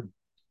be true?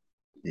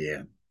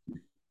 Yeah.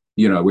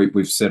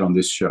 We've said on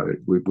this show,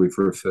 we've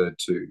referred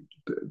to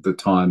the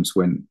times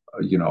when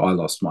I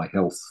lost my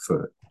health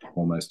for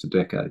almost a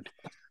decade.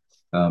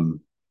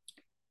 Um,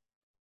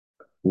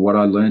 what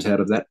I learned out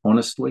of that,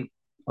 honestly,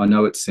 I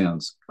know it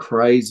sounds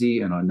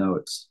crazy, and I know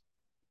it's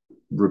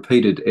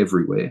repeated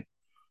everywhere.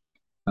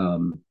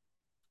 Um,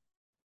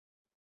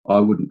 I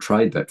wouldn't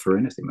trade that for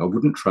anything. I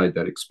wouldn't trade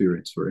that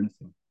experience for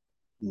anything.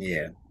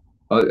 Yeah.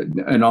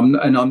 And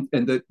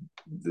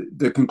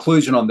the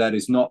conclusion on that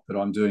is not that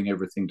I'm doing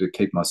everything to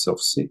keep myself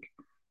sick.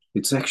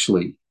 It's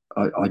actually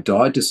I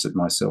died to sit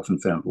myself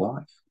and found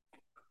life.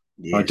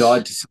 I Yes.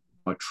 died to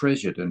I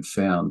treasured and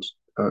found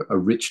a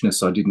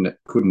richness I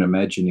couldn't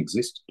imagine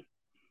existed.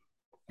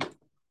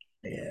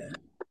 Yeah.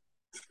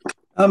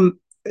 Um,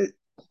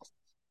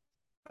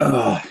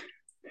 uh,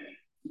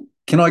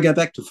 can I go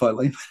back to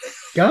Philemon?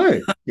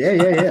 Go. Yeah.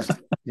 Yeah. Yeah.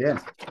 Yeah.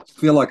 I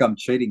feel like I'm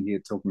cheating here,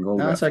 talking all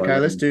No, about it's okay.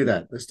 Let's Philemon. do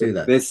that. Let's do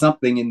that. There's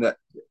something in that.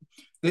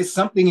 There's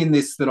something in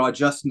this that I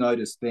just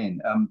noticed. Then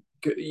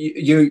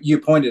you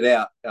pointed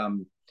out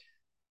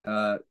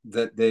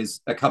that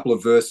there's a couple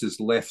of verses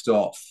left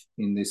off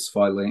in this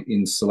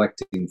in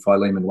selecting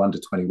Philemon 1 to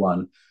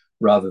 21,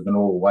 rather than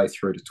all the way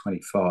through to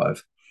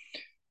 25.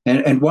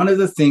 And one of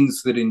the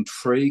things that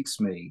intrigues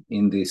me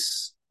in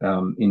this,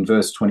 in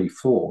verse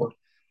 24,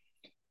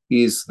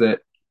 is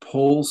that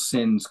Paul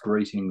sends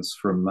greetings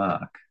from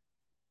Mark.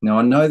 Now,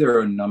 I know there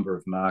are a number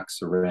of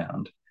Marks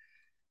around,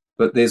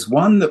 but there's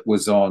one that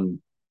was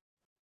on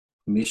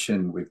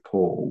mission with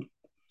Paul,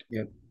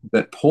 Yep.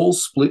 that Paul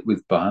split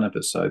with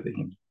Barnabas over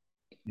him.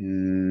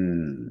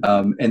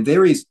 Mm. And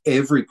there is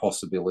every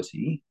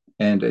possibility.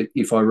 And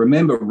if I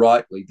remember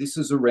rightly, this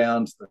is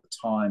around the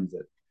time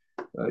that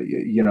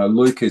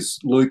Luke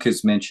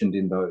is mentioned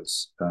in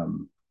those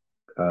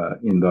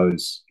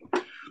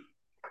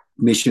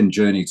mission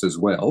journeys as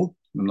well.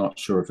 I'm not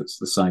sure if it's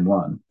the same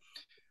one,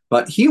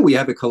 but here we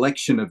have a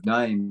collection of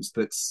names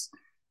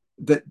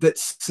that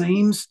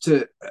seems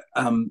to.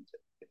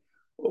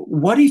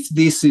 What if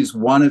this is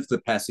one of the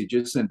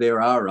passages, and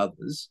there are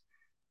others,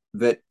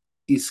 that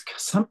is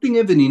something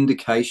of an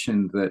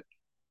indication that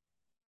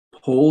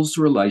Paul's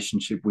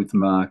relationship with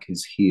Mark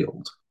is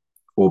healed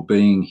or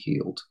being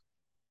healed?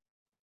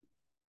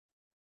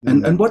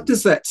 And what Mm.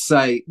 does that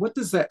say? What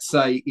does that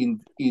say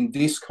in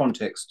this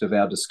context of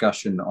our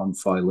discussion on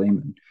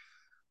Philemon,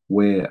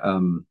 where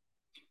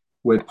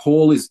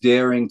Paul is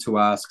daring to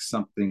ask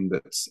something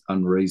that's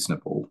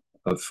unreasonable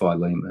of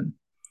Philemon,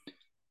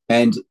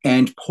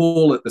 and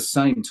Paul at the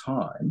same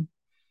time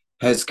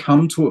has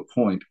come to a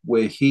point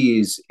where he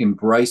is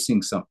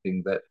embracing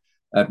something that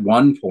at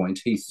one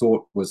point he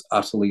thought was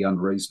utterly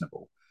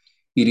unreasonable.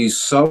 It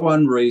is so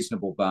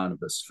unreasonable,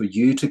 Barnabas, for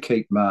you to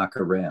keep Mark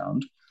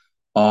around.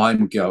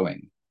 I'm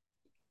going.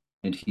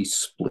 And he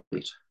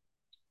split.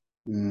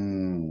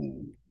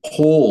 Mm.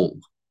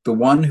 Paul, the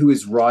one who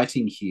is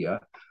writing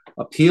here,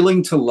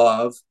 appealing to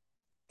love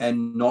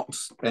and not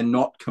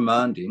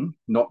commanding,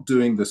 not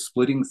doing the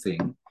splitting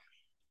thing.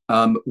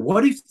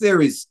 What if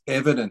there is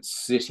evidence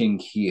sitting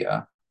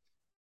here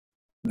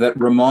that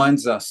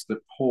reminds us that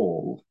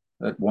Paul,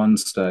 at one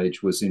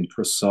stage, was in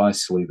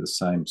precisely the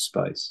same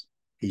space?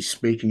 He's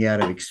speaking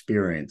out of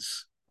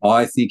experience.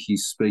 I think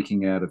he's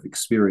speaking out of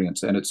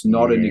experience, and it's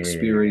not an Yeah.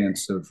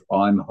 experience of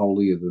I'm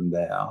holier than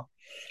thou.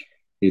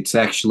 It's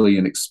actually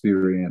an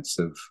experience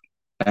of,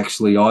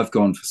 actually, I've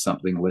gone for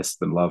something less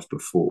than love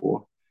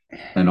before,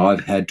 and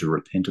I've had to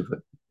repent of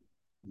it.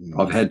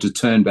 I've had Mm. to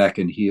turn back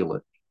and heal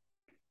it.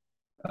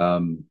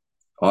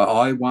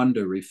 I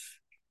wonder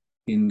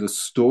In the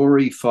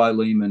story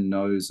Philemon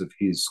knows of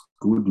his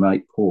good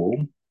mate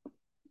Paul,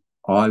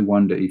 I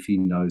wonder if he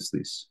knows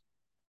this.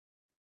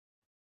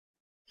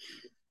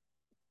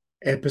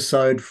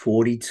 Episode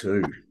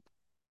 42.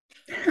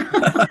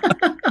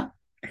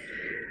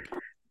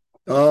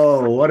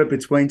 Oh, what a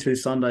Between Two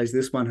Sundays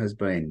this one has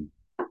been.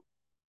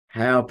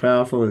 How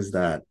powerful is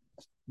that?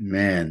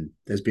 Man,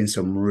 there's been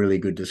some really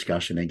good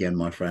discussion again,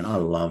 my friend. I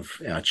love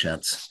our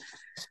chats.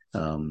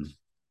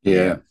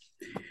 Yeah.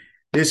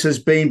 This has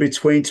been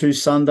Between Two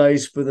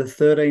Sundays for the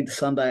 13th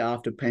Sunday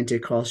after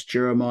Pentecost.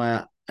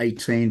 Jeremiah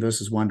 18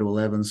 verses 1 to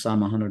 11, Psalm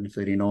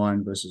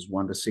 139 verses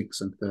 1 to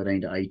 6 and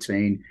 13 to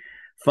 18.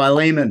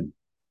 Philemon,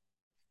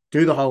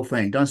 do the whole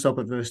thing. Don't stop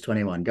at verse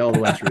 21. Go all the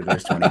way through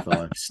verse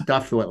 25.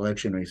 Stuff what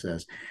lectionary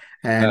says.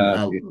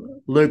 And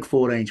Luke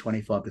 14,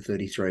 25 to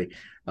 33.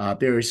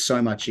 There is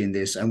so much in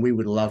this, and we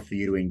would love for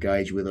you to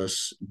engage with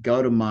us.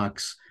 Go to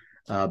Mark's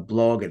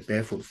blog at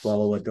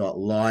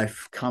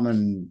barefootfollower.life. Come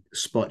and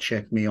spot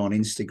check me on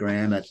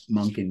Instagram at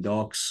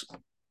monkindocs.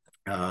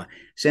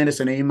 Send us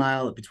an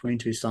email at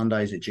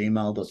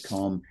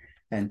betweentwosundays@gmail.com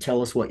and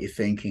tell us what you're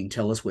thinking.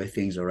 Tell us where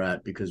things are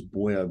at, because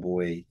boy, oh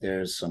boy,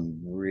 there's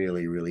some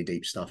really, really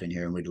deep stuff in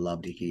here, and we'd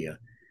love to hear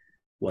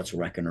what's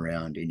racking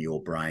around in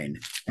your brain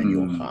and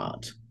your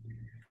heart.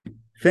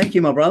 Thank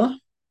you, my brother.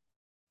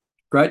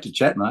 Great to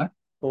chat, Mark.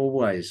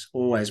 Always,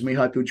 always. We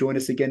hope you'll join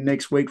us again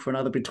next week for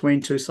another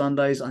Between Two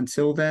Sundays.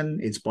 Until then,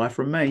 it's bye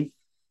from me.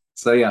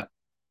 See ya.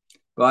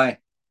 Bye.